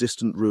watching the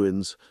distant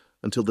ruins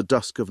until the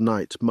dusk of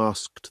night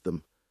masked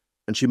them,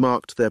 and she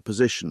marked their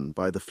position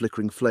by the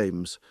flickering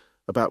flames,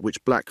 about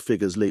which black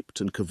figures leaped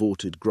and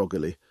cavorted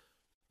groggily.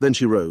 Then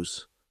she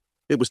rose.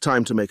 It was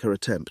time to make her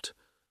attempt,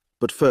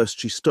 but first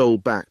she stole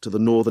back to the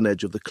northern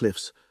edge of the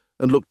cliffs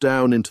and looked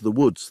down into the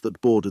woods that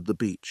bordered the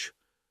beach.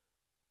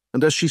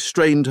 And as she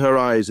strained her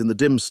eyes in the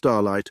dim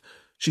starlight,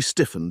 she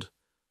stiffened,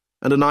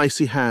 and an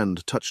icy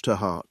hand touched her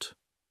heart.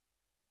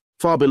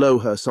 Far below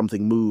her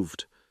something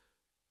moved.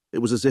 It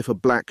was as if a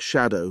black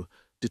shadow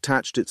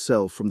detached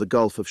itself from the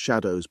gulf of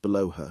shadows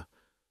below her.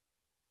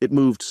 It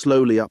moved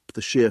slowly up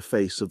the sheer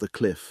face of the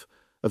cliff,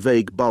 a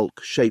vague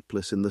bulk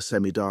shapeless in the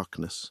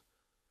semi-darkness.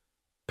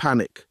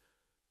 Panic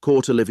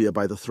caught Olivia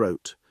by the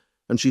throat,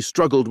 and she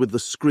struggled with the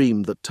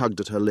scream that tugged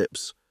at her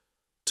lips.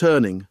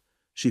 Turning,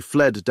 she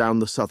fled down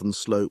the southern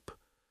slope.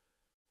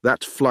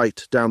 That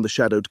flight down the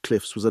shadowed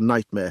cliffs was a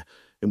nightmare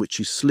in which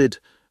she slid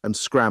and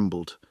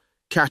scrambled,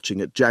 catching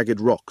at jagged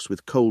rocks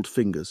with cold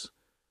fingers.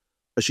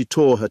 As she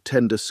tore her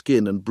tender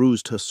skin and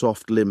bruised her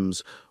soft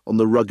limbs on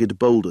the rugged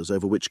boulders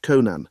over which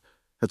Conan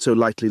had so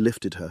lightly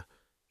lifted her,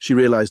 she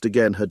realized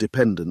again her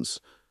dependence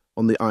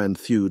on the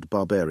iron-thewed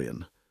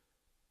barbarian.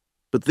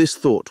 But this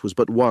thought was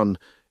but one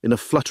in a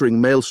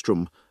fluttering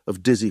maelstrom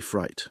of dizzy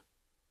fright.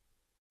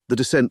 The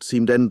descent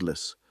seemed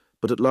endless,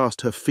 but at last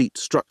her feet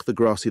struck the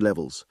grassy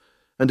levels,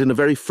 and in a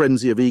very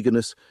frenzy of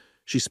eagerness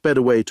she sped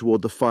away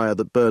toward the fire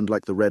that burned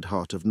like the red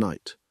heart of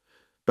night.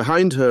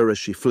 Behind her, as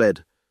she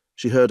fled,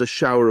 she heard a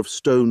shower of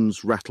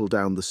stones rattle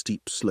down the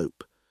steep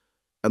slope,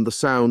 and the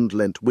sound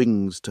lent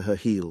wings to her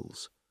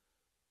heels.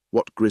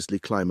 What grisly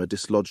climber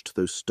dislodged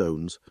those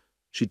stones?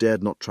 She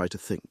dared not try to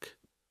think.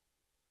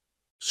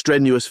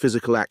 Strenuous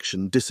physical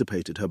action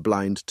dissipated her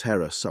blind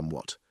terror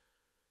somewhat,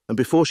 and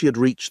before she had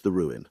reached the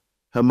ruin,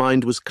 her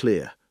mind was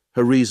clear,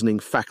 her reasoning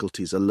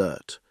faculties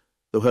alert,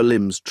 though her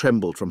limbs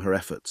trembled from her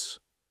efforts.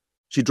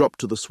 She dropped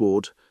to the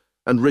sward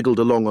and wriggled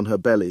along on her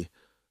belly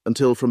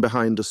until from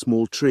behind a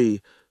small tree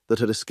that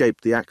had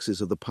escaped the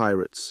axes of the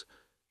pirates,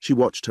 she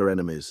watched her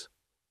enemies.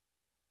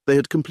 They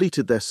had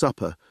completed their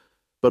supper,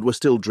 but were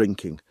still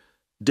drinking,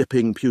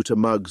 dipping pewter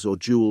mugs or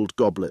jewelled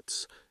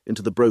goblets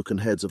into the broken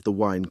heads of the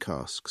wine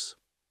casks.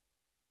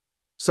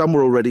 Some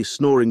were already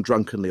snoring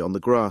drunkenly on the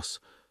grass,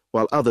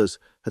 while others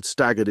had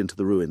staggered into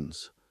the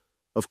ruins.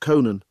 Of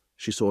Conan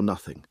she saw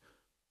nothing.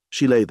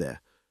 She lay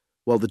there,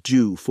 while the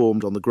dew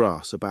formed on the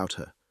grass about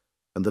her,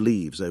 and the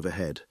leaves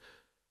overhead,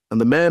 and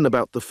the men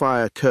about the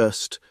fire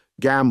cursed,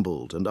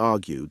 gambled, and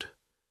argued.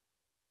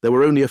 There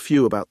were only a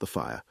few about the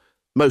fire.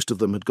 Most of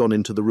them had gone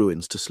into the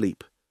ruins to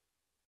sleep.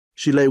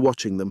 She lay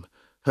watching them,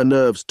 her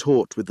nerves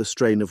taut with the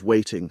strain of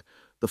waiting,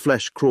 the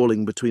flesh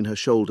crawling between her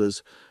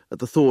shoulders at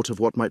the thought of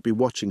what might be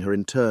watching her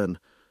in turn,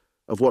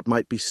 of what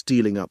might be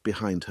stealing up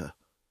behind her.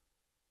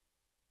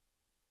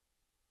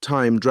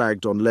 Time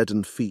dragged on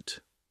leaden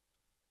feet.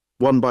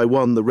 One by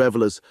one the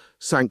revellers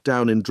sank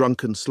down in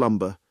drunken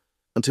slumber,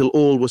 until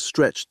all were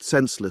stretched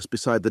senseless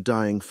beside the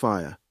dying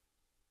fire.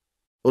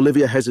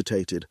 Olivia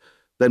hesitated,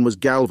 then was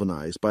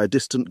galvanized by a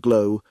distant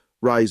glow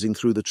rising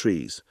through the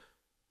trees.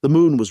 The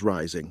moon was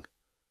rising.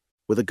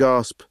 With a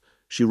gasp,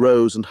 she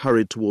rose and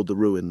hurried toward the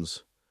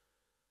ruins.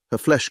 Her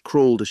flesh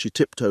crawled as she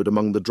tiptoed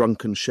among the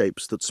drunken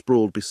shapes that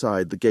sprawled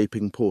beside the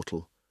gaping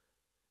portal.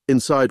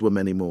 Inside were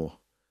many more.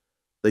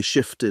 They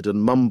shifted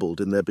and mumbled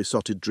in their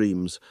besotted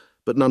dreams,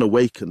 but none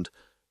awakened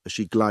as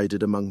she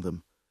glided among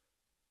them.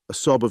 A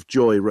sob of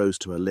joy rose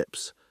to her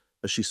lips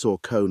as she saw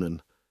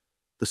Conan.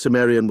 The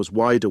Cimmerian was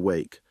wide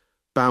awake,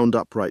 bound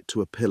upright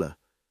to a pillar,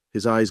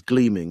 his eyes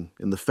gleaming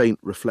in the faint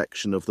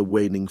reflection of the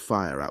waning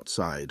fire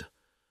outside.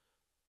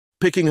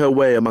 Picking her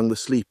way among the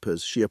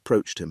sleepers, she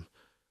approached him.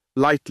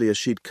 Lightly as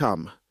she'd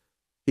come,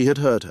 he had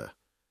heard her,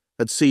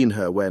 had seen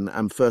her when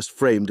am first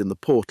framed in the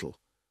portal.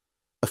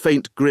 A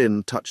faint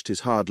grin touched his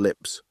hard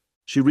lips.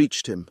 She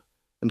reached him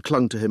and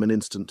clung to him an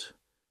instant.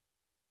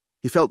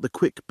 He felt the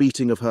quick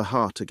beating of her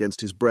heart against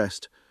his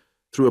breast.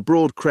 Through a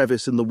broad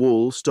crevice in the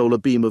wall stole a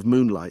beam of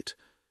moonlight,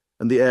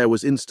 and the air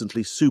was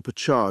instantly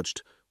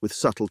supercharged with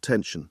subtle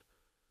tension.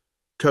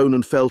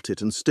 Conan felt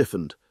it and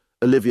stiffened.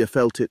 Olivia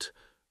felt it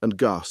and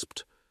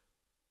gasped.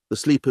 The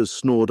sleepers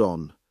snored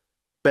on.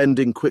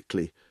 Bending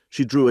quickly,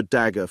 she drew a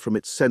dagger from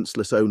its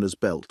senseless owner's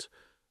belt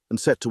and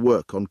set to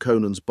work on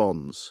Conan's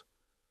bonds.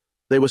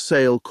 They were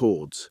sail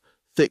cords,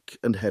 thick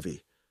and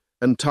heavy,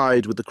 and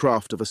tied with the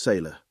craft of a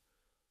sailor.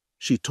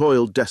 She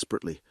toiled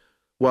desperately,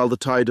 while the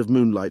tide of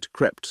moonlight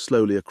crept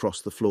slowly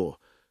across the floor,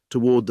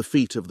 toward the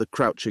feet of the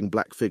crouching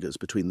black figures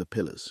between the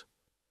pillars.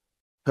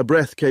 Her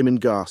breath came in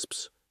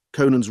gasps.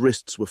 Conan's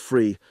wrists were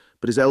free,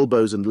 but his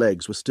elbows and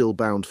legs were still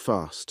bound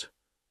fast.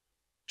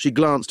 She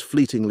glanced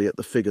fleetingly at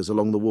the figures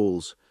along the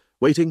walls.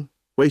 Waiting,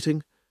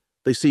 waiting,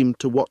 they seemed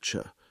to watch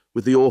her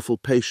with the awful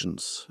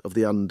patience of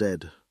the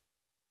undead.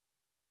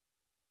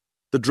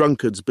 The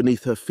drunkards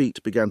beneath her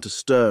feet began to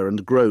stir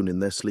and groan in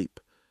their sleep.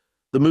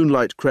 The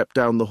moonlight crept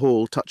down the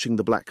hall, touching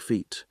the black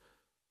feet.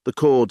 The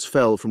cords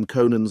fell from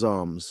Conan's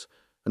arms,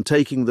 and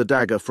taking the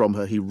dagger from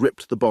her, he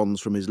ripped the bonds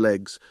from his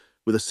legs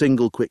with a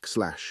single quick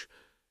slash.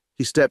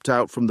 He stepped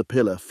out from the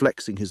pillar,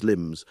 flexing his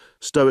limbs,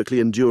 stoically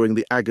enduring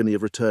the agony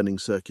of returning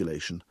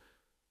circulation.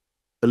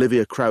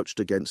 Olivia crouched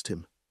against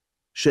him,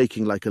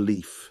 shaking like a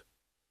leaf.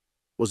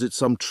 Was it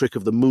some trick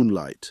of the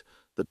moonlight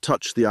that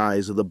touched the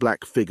eyes of the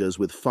black figures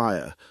with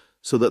fire,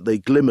 so that they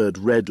glimmered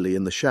redly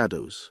in the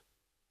shadows?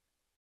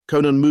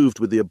 Conan moved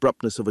with the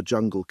abruptness of a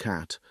jungle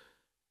cat.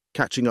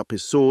 Catching up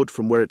his sword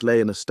from where it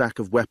lay in a stack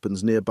of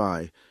weapons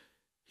nearby,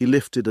 he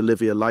lifted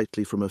Olivia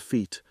lightly from her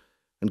feet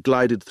and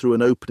glided through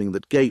an opening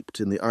that gaped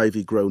in the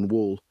ivy-grown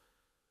wall.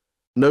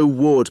 No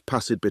ward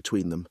passed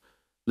between them.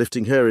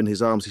 Lifting her in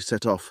his arms, he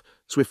set off,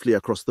 swiftly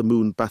across the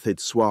moon-bathed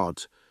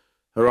sward,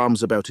 her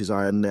arms about his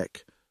iron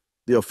neck.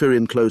 The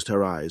Ophirian closed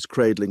her eyes,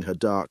 cradling her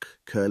dark,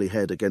 curly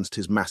head against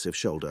his massive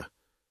shoulder.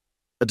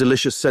 A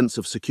delicious sense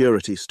of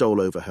security stole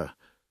over her.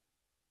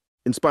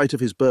 In spite of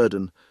his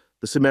burden,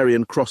 the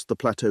Cimmerian crossed the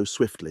plateau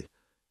swiftly,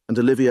 and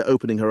Olivia,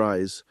 opening her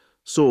eyes,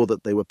 saw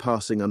that they were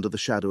passing under the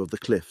shadow of the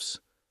cliffs.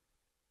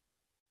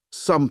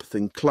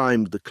 "Something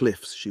climbed the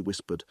cliffs," she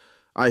whispered.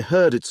 "I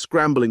heard it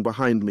scrambling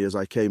behind me as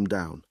I came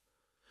down."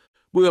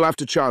 "We'll have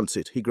to chance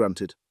it," he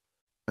grunted.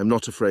 "I'm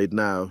not afraid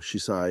now," she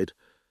sighed.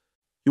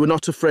 "You were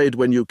not afraid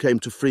when you came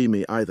to free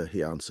me either,"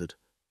 he answered.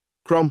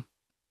 "Crom,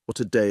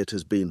 what a day it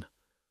has been.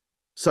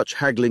 Such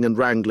haggling and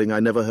wrangling I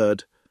never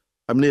heard.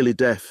 I'm nearly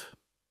deaf.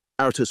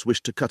 Aratus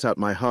wished to cut out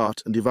my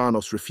heart, and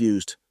Ivanos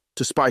refused,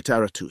 to spite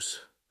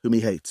Aratus, whom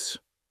he hates.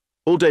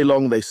 All day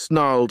long they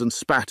snarled and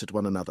spat at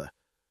one another,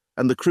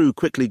 and the crew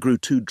quickly grew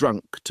too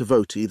drunk to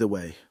vote either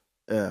way.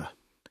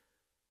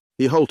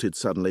 He halted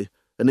suddenly,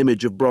 an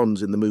image of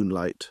bronze in the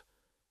moonlight.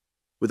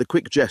 With a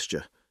quick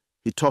gesture,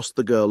 he tossed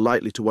the girl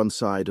lightly to one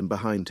side and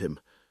behind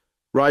him.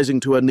 Rising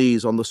to her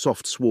knees on the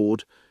soft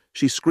sward,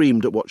 she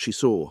screamed at what she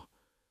saw.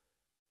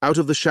 Out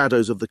of the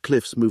shadows of the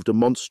cliffs moved a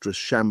monstrous,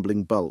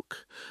 shambling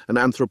bulk, an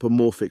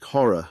anthropomorphic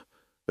horror,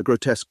 a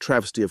grotesque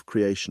travesty of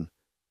creation.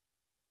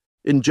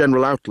 In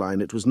general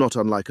outline it was not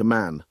unlike a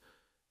man,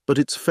 but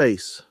its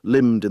face,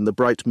 limned in the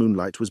bright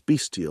moonlight, was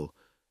bestial,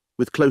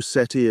 with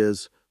close-set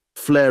ears,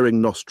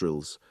 flaring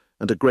nostrils,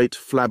 and a great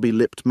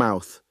flabby-lipped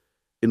mouth,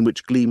 in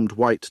which gleamed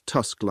white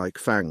tusk-like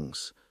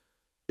fangs.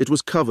 It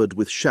was covered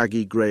with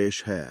shaggy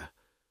greyish hair,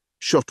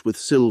 shot with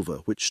silver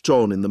which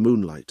shone in the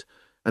moonlight,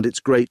 and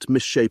its great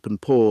misshapen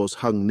paws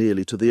hung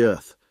nearly to the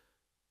earth.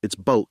 Its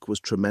bulk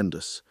was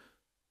tremendous.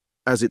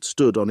 As it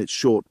stood on its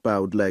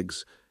short-bowed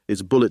legs,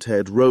 its bullet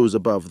head rose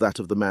above that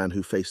of the man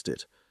who faced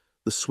it.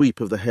 The sweep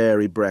of the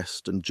hairy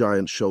breast and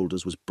giant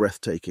shoulders was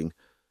breathtaking.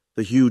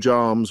 The huge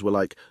arms were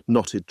like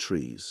knotted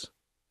trees.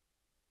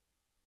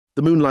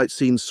 The moonlight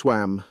scene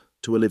swam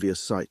to Olivia's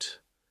sight.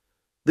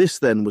 This,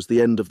 then, was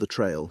the end of the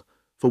trail,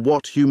 for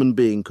what human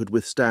being could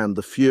withstand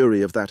the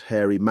fury of that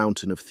hairy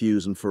mountain of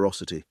thews and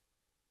ferocity?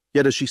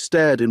 Yet as she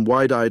stared in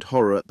wide-eyed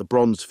horror at the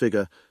bronze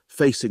figure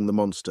facing the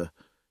monster,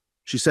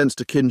 she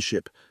sensed a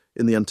kinship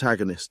in the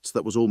antagonists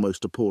that was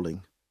almost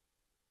appalling.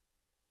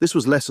 This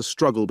was less a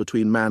struggle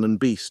between man and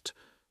beast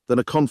than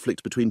a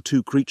conflict between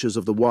two creatures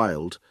of the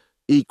wild,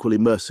 equally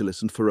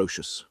merciless and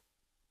ferocious.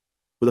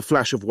 With a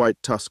flash of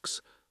white tusks,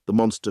 the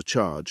monster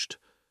charged.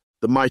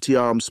 The mighty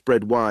arm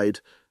spread wide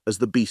as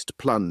the beast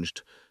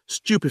plunged,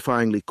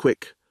 stupefyingly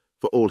quick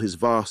for all his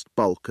vast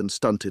bulk and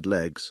stunted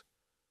legs.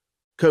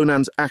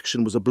 Conan's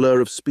action was a blur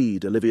of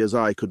speed Olivia's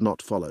eye could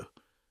not follow.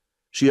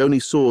 She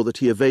only saw that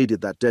he evaded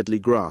that deadly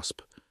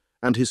grasp,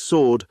 and his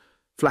sword,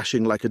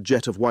 flashing like a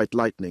jet of white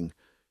lightning,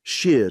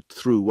 sheared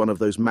through one of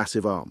those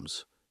massive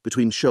arms,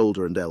 between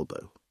shoulder and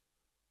elbow.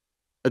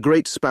 A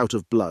great spout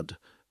of blood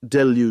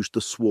deluged the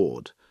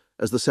sward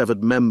as the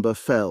severed member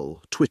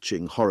fell,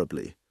 twitching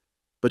horribly.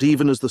 But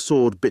even as the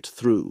sword bit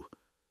through,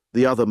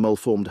 the other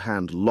malformed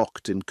hand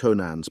locked in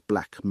Conan's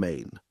black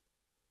mane.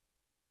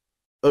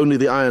 Only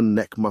the iron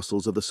neck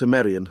muscles of the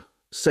Cimmerian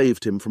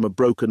saved him from a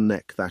broken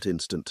neck that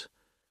instant.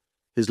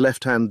 His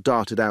left hand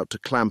darted out to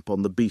clamp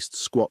on the beast's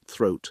squat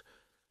throat.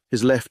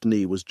 His left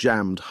knee was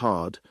jammed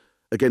hard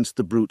against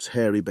the brute's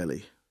hairy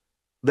belly.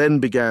 Then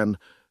began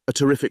a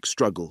terrific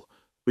struggle,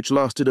 which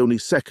lasted only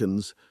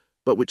seconds,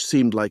 but which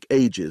seemed like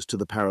ages to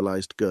the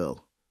paralyzed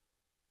girl.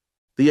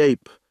 The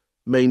ape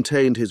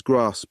maintained his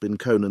grasp in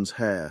Conan's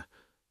hair,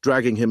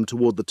 dragging him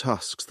toward the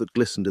tusks that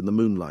glistened in the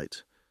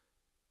moonlight.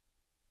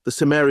 The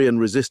Cimmerian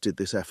resisted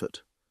this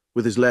effort,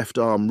 with his left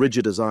arm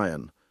rigid as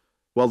iron,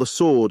 while the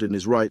sword in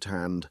his right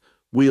hand,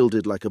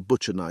 wielded like a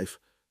butcher knife,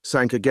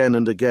 sank again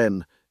and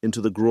again into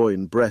the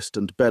groin, breast,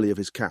 and belly of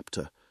his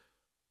captor.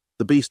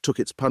 The beast took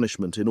its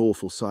punishment in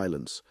awful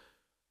silence,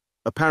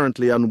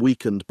 apparently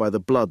unweakened by the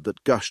blood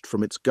that gushed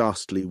from its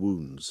ghastly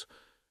wounds.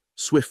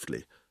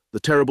 Swiftly, the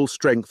terrible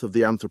strength of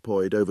the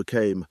anthropoid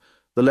overcame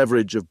the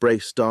leverage of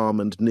braced arm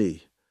and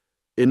knee.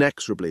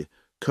 Inexorably,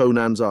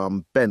 Conan's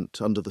arm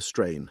bent under the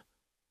strain.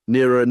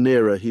 Nearer and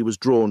nearer he was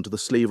drawn to the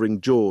slavering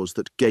jaws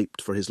that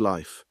gaped for his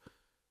life.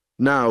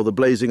 Now the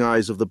blazing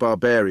eyes of the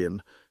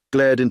barbarian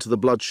glared into the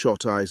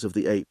bloodshot eyes of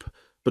the ape,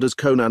 but as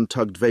Conan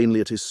tugged vainly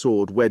at his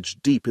sword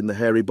wedged deep in the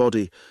hairy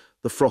body,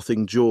 the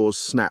frothing jaws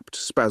snapped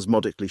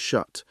spasmodically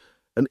shut,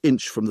 an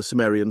inch from the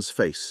Cimmerian's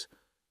face,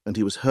 and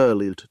he was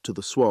hurled to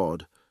the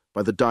sward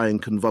by the dying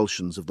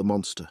convulsions of the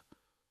monster.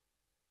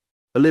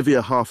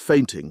 Olivia, half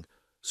fainting,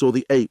 saw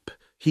the ape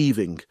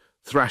heaving,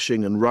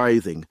 thrashing and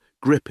writhing,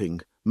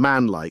 gripping,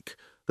 manlike,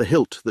 the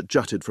hilt that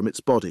jutted from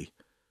its body.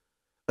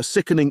 A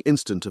sickening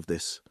instant of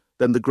this,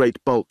 then the great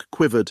bulk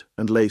quivered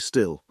and lay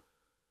still.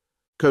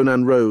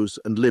 Conan rose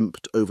and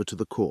limped over to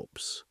the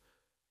corpse.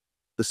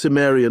 The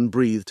Cimmerian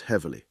breathed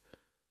heavily,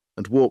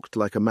 and walked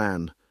like a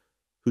man,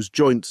 whose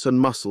joints and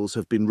muscles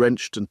have been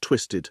wrenched and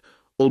twisted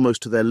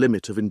almost to their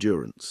limit of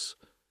endurance.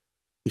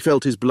 He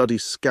felt his bloody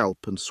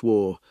scalp and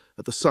swore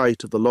at the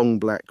sight of the long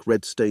black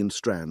red-stained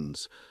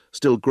strands,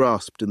 still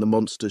grasped in the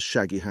monster's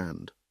shaggy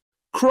hand.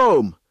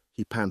 "Chrome!"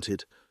 he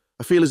panted.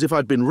 "I feel as if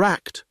I'd been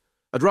racked.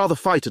 I'd rather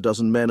fight a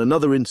dozen men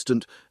another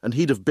instant, and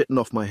he'd have bitten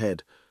off my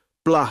head.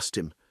 Blast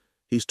him!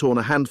 He's torn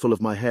a handful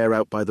of my hair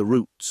out by the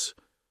roots."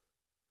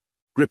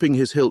 Gripping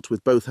his hilt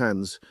with both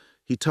hands,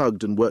 he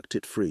tugged and worked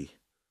it free.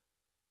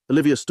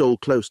 Olivia stole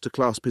close to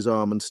clasp his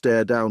arm and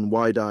stare down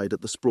wide-eyed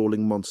at the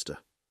sprawling monster.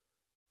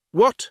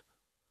 "What?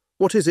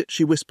 What is it?"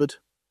 she whispered.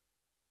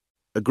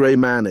 "A grey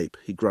man-ape,"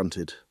 he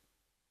grunted.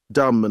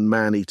 "Dumb and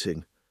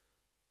man-eating.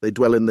 They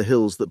dwell in the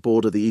hills that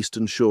border the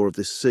eastern shore of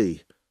this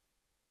sea.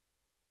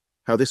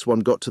 How this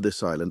one got to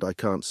this island, I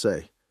can't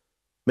say.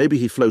 Maybe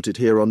he floated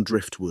here on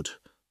driftwood,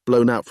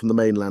 blown out from the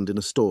mainland in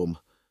a storm.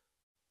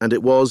 And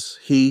it was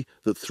he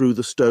that threw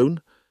the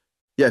stone?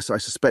 Yes, I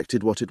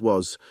suspected what it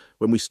was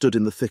when we stood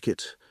in the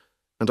thicket,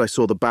 and I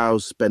saw the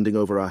boughs bending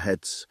over our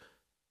heads.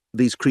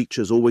 These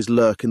creatures always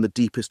lurk in the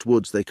deepest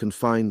woods they can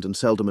find and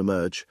seldom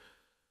emerge.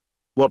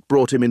 What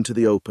brought him into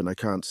the open I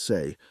can't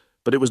say,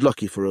 but it was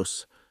lucky for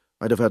us.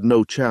 I'd have had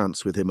no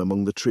chance with him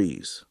among the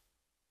trees.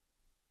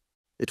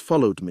 It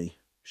followed me,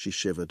 she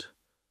shivered.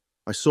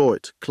 I saw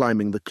it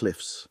climbing the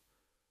cliffs.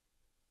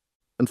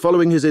 And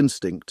following his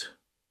instinct,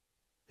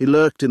 he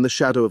lurked in the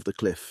shadow of the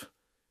cliff,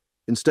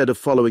 instead of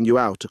following you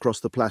out across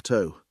the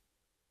plateau.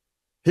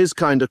 His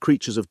kind are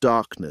creatures of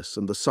darkness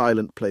and the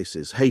silent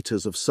places,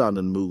 haters of sun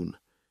and moon.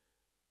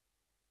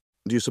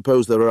 Do you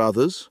suppose there are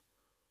others?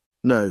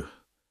 No,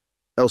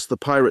 else the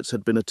pirates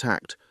had been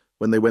attacked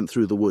when they went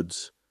through the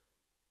woods.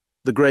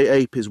 The grey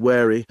ape is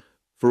wary,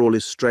 for all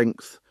his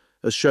strength,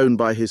 as shown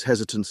by his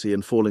hesitancy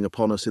in falling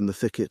upon us in the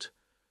thicket.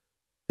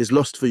 His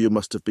lust for you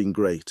must have been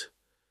great,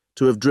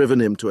 to have driven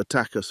him to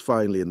attack us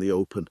finally in the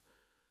open.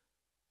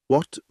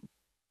 What?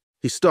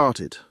 He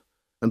started,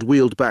 and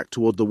wheeled back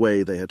toward the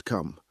way they had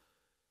come.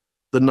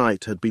 The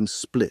night had been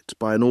split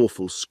by an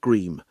awful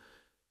scream.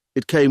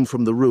 It came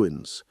from the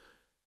ruins.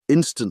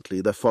 Instantly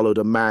there followed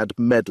a mad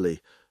medley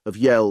of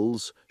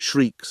yells,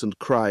 shrieks, and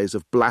cries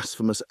of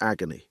blasphemous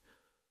agony.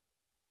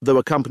 Though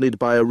accompanied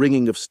by a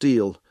ringing of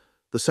steel,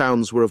 the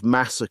sounds were of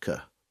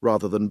massacre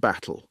rather than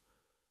battle.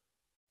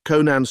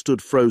 Conan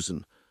stood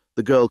frozen,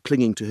 the girl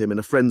clinging to him in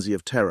a frenzy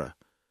of terror.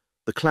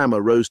 The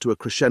clamour rose to a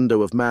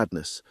crescendo of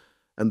madness,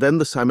 and then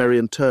the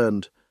Cimmerian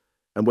turned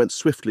and went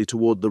swiftly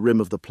toward the rim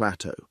of the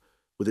plateau,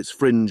 with its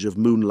fringe of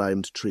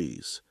moon-limed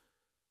trees.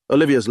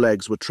 Olivia's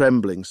legs were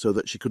trembling so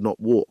that she could not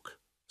walk,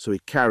 so he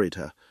carried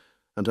her,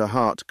 and her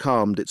heart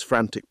calmed its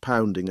frantic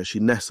pounding as she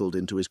nestled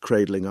into his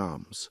cradling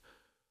arms.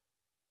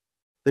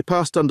 They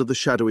passed under the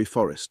shadowy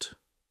forest,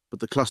 but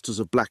the clusters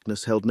of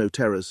blackness held no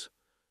terrors.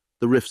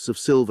 The rifts of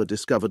silver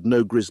discovered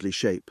no grisly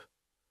shape.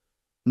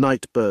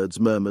 Night birds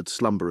murmured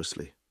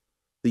slumberously.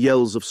 The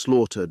yells of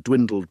slaughter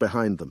dwindled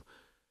behind them,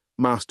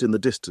 masked in the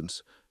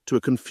distance to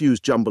a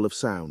confused jumble of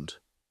sound.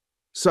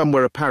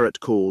 Somewhere a parrot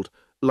called,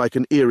 like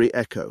an eerie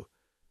echo,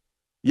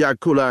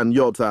 Yagkulan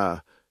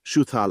Yotha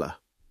Shuthala.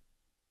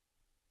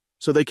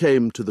 So they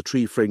came to the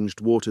tree-fringed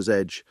water's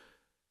edge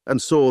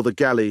and saw the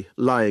galley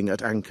lying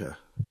at anchor,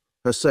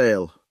 her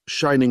sail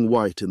shining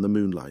white in the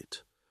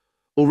moonlight.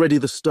 Already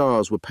the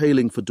stars were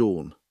paling for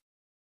dawn.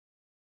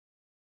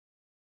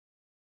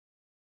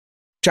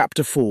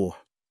 Chapter 4.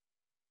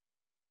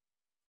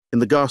 In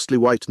the ghastly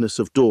whiteness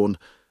of dawn,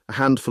 a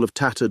handful of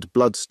tattered,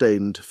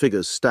 blood-stained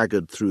figures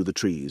staggered through the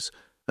trees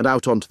and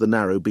out onto the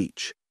narrow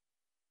beach.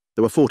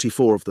 There were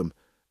 44 of them,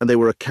 and they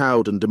were a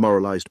cowed and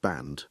demoralized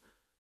band.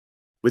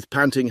 With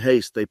panting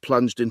haste they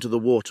plunged into the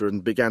water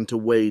and began to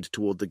wade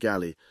toward the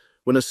galley,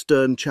 when a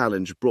stern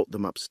challenge brought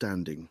them up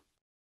standing.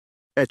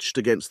 Etched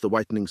against the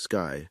whitening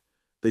sky,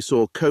 they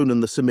saw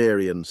Conan the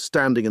Cimmerian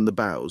standing in the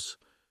bows,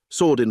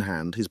 sword in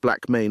hand, his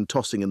black mane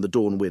tossing in the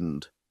dawn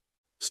wind.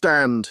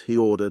 "Stand," he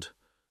ordered.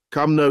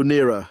 "Come no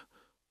nearer.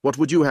 What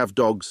would you have,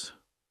 dogs?"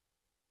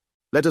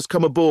 "Let us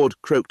come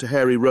aboard," croaked a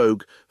hairy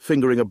rogue,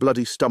 fingering a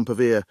bloody stump of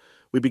ear.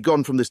 "We be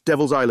gone from this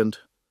devil's island."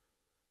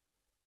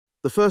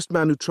 "The first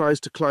man who tries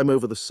to climb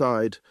over the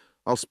side,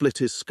 I'll split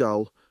his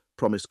skull,"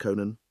 promised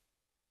Conan.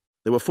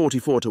 They were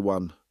 44 to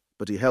 1,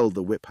 but he held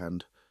the whip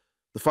hand.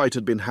 The fight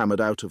had been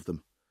hammered out of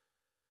them.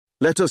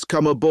 "Let us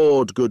come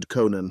aboard, good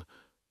Conan,"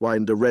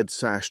 whined a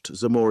red-sashed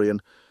Zamorian,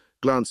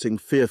 glancing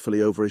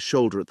fearfully over his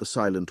shoulder at the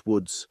silent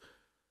woods.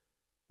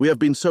 "We have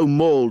been so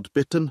mauled,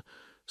 bitten,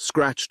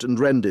 scratched and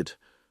rended,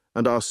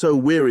 and are so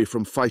weary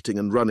from fighting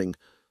and running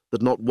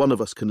that not one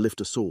of us can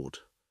lift a sword."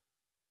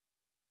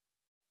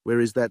 "Where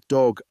is that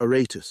dog,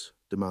 Aratus?"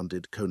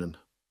 demanded Conan.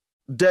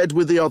 "Dead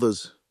with the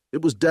others.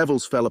 It was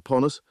devils fell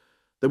upon us.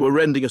 They were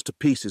rending us to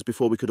pieces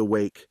before we could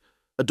awake.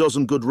 A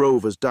dozen good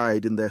rovers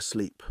died in their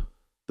sleep.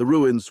 The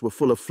ruins were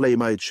full of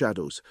flame-eyed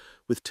shadows,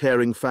 with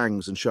tearing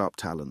fangs and sharp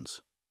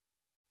talons."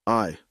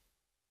 "Aye,"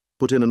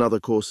 put in another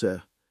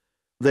corsair.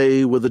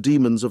 "They were the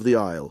demons of the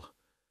isle,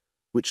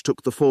 which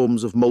took the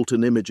forms of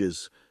molten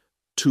images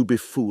to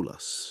befool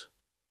us.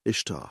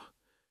 Ishtar.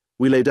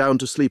 We lay down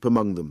to sleep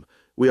among them.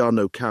 We are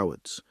no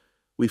cowards.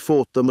 We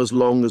fought them as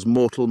long as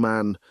mortal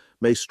man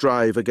may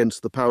strive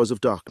against the powers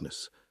of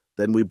darkness.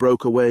 Then we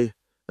broke away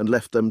and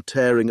left them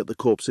tearing at the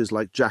corpses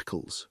like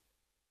jackals.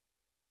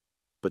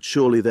 But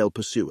surely they'll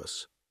pursue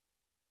us."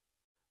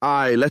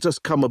 "Aye, let us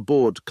come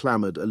aboard,"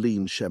 clamoured a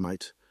lean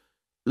Shemite.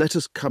 "Let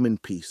us come in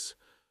peace,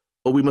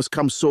 or we must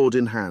come sword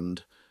in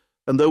hand.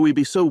 And though we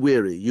be so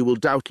weary, you will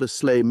doubtless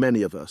slay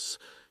many of us,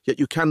 yet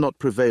you cannot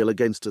prevail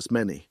against us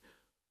many."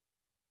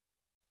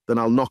 "Then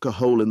I'll knock a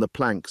hole in the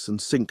planks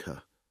and sink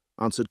her,"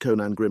 answered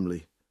Conan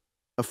grimly.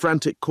 A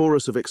frantic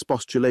chorus of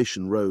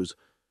expostulation rose,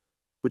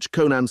 which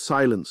Conan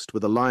silenced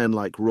with a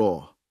lion-like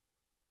roar.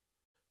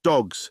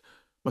 "Dogs,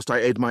 must I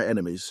aid my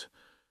enemies?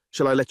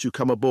 Shall I let you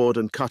come aboard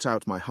and cut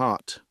out my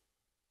heart?"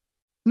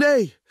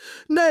 "Nay,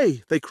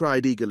 nay," they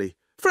cried eagerly.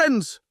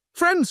 "Friends,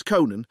 friends,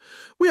 Conan,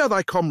 we are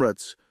thy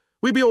comrades.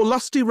 We be all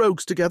lusty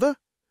rogues together.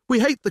 We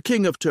hate the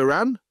king of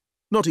Turan,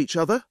 not each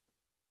other.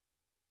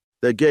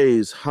 Their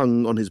gaze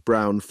hung on his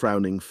brown,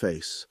 frowning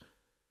face.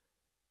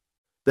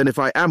 Then if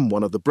I am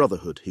one of the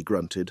Brotherhood, he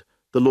grunted,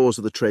 the laws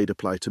of the trade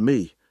apply to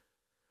me.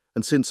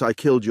 And since I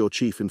killed your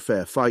chief in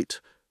fair fight,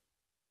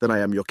 then I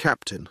am your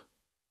captain.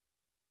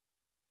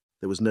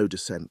 There was no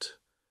dissent.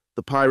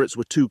 The pirates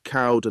were too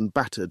cowed and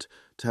battered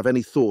to have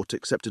any thought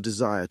except a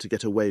desire to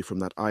get away from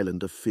that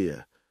island of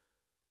fear.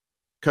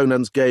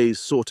 Conan's gaze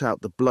sought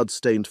out the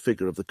blood-stained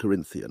figure of the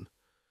Corinthian.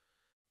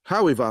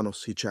 "How,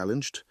 Ivanos?" he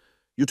challenged.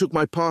 "You took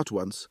my part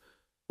once.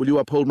 Will you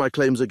uphold my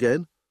claims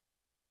again?"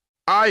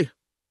 "Aye,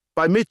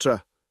 by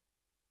Mitra."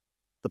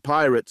 The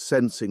pirate,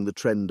 sensing the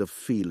trend of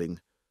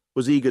feeling,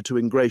 was eager to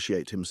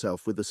ingratiate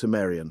himself with the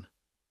Cimmerian.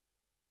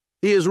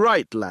 "He is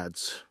right,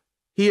 lads.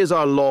 He is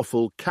our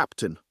lawful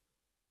captain."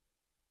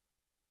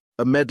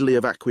 A medley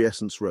of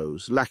acquiescence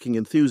rose, lacking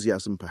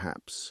enthusiasm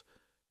perhaps,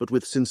 but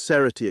with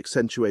sincerity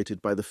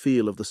accentuated by the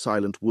feel of the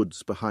silent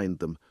woods behind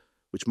them,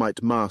 which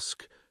might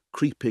mask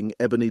creeping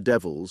ebony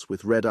devils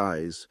with red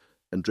eyes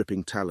and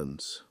dripping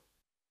talons.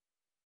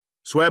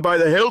 "Swear by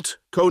the hilt?"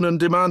 Conan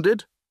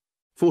demanded.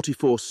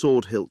 44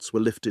 sword hilts were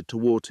lifted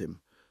toward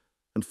him,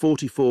 and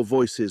 44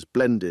 voices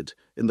blended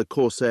in the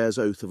corsair's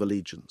oath of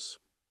allegiance.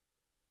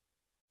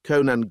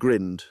 Conan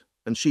grinned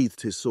and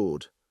sheathed his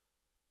sword.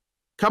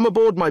 "Come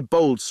aboard, my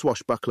bold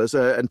swashbucklers,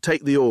 and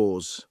take the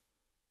oars."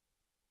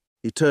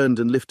 He turned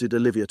and lifted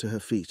Olivia to her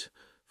feet,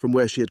 from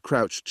where she had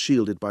crouched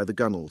shielded by the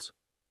gunwales.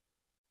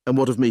 "And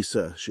what of me,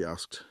 sir?" she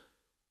asked.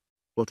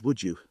 "What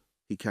would you?"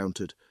 he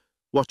countered,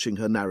 watching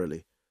her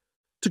narrowly.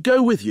 "To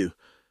go with you,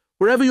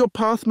 wherever your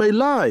path may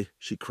lie,"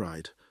 she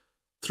cried,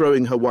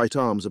 throwing her white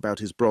arms about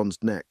his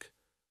bronzed neck.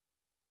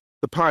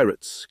 The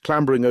pirates,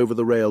 clambering over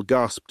the rail,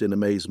 gasped in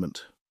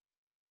amazement.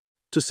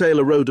 "To sail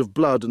a road of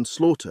blood and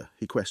slaughter?"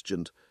 he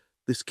questioned.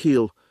 "This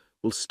keel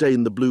will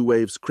stain the blue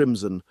waves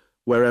crimson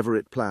wherever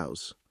it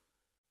ploughs."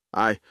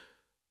 "Aye,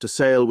 to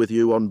sail with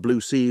you on blue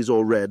seas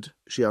or red,"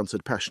 she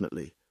answered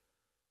passionately.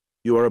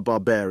 "You are a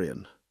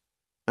barbarian,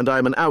 and I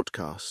am an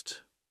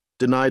outcast,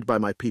 denied by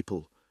my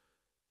people.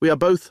 We are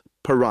both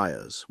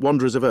pariahs,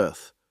 wanderers of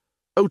earth.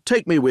 Oh,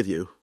 take me with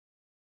you."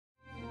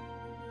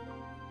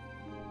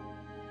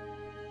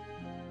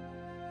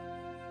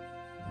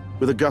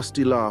 With a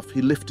gusty laugh,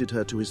 he lifted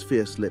her to his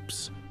fierce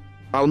lips.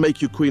 "I'll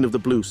make you queen of the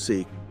blue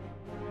sea.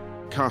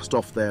 Cast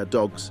off there,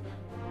 dogs.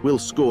 We'll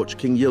scorch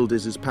King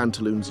Yildiz's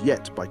pantaloons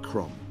yet by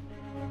Crom."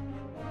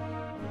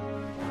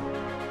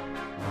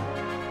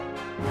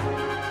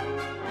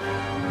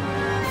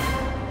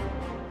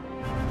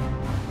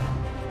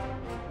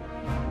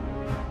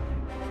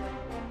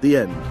 The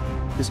end.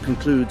 This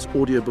concludes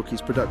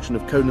Audiobooks' production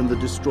of Conan the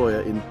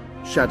Destroyer in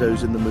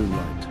Shadows in the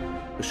Moonlight,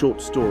 a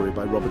short story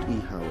by Robert E.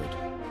 Howard.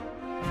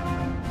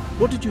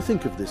 What did you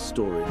think of this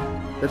story?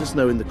 Let us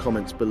know in the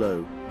comments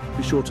below.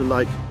 Be sure to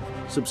like,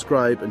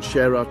 subscribe and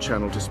share our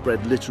channel to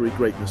spread literary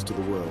greatness to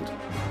the world.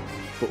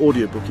 For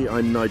Audiobooks,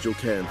 I'm Nigel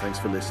Cairn. Thanks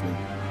for listening.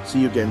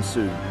 See you again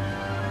soon.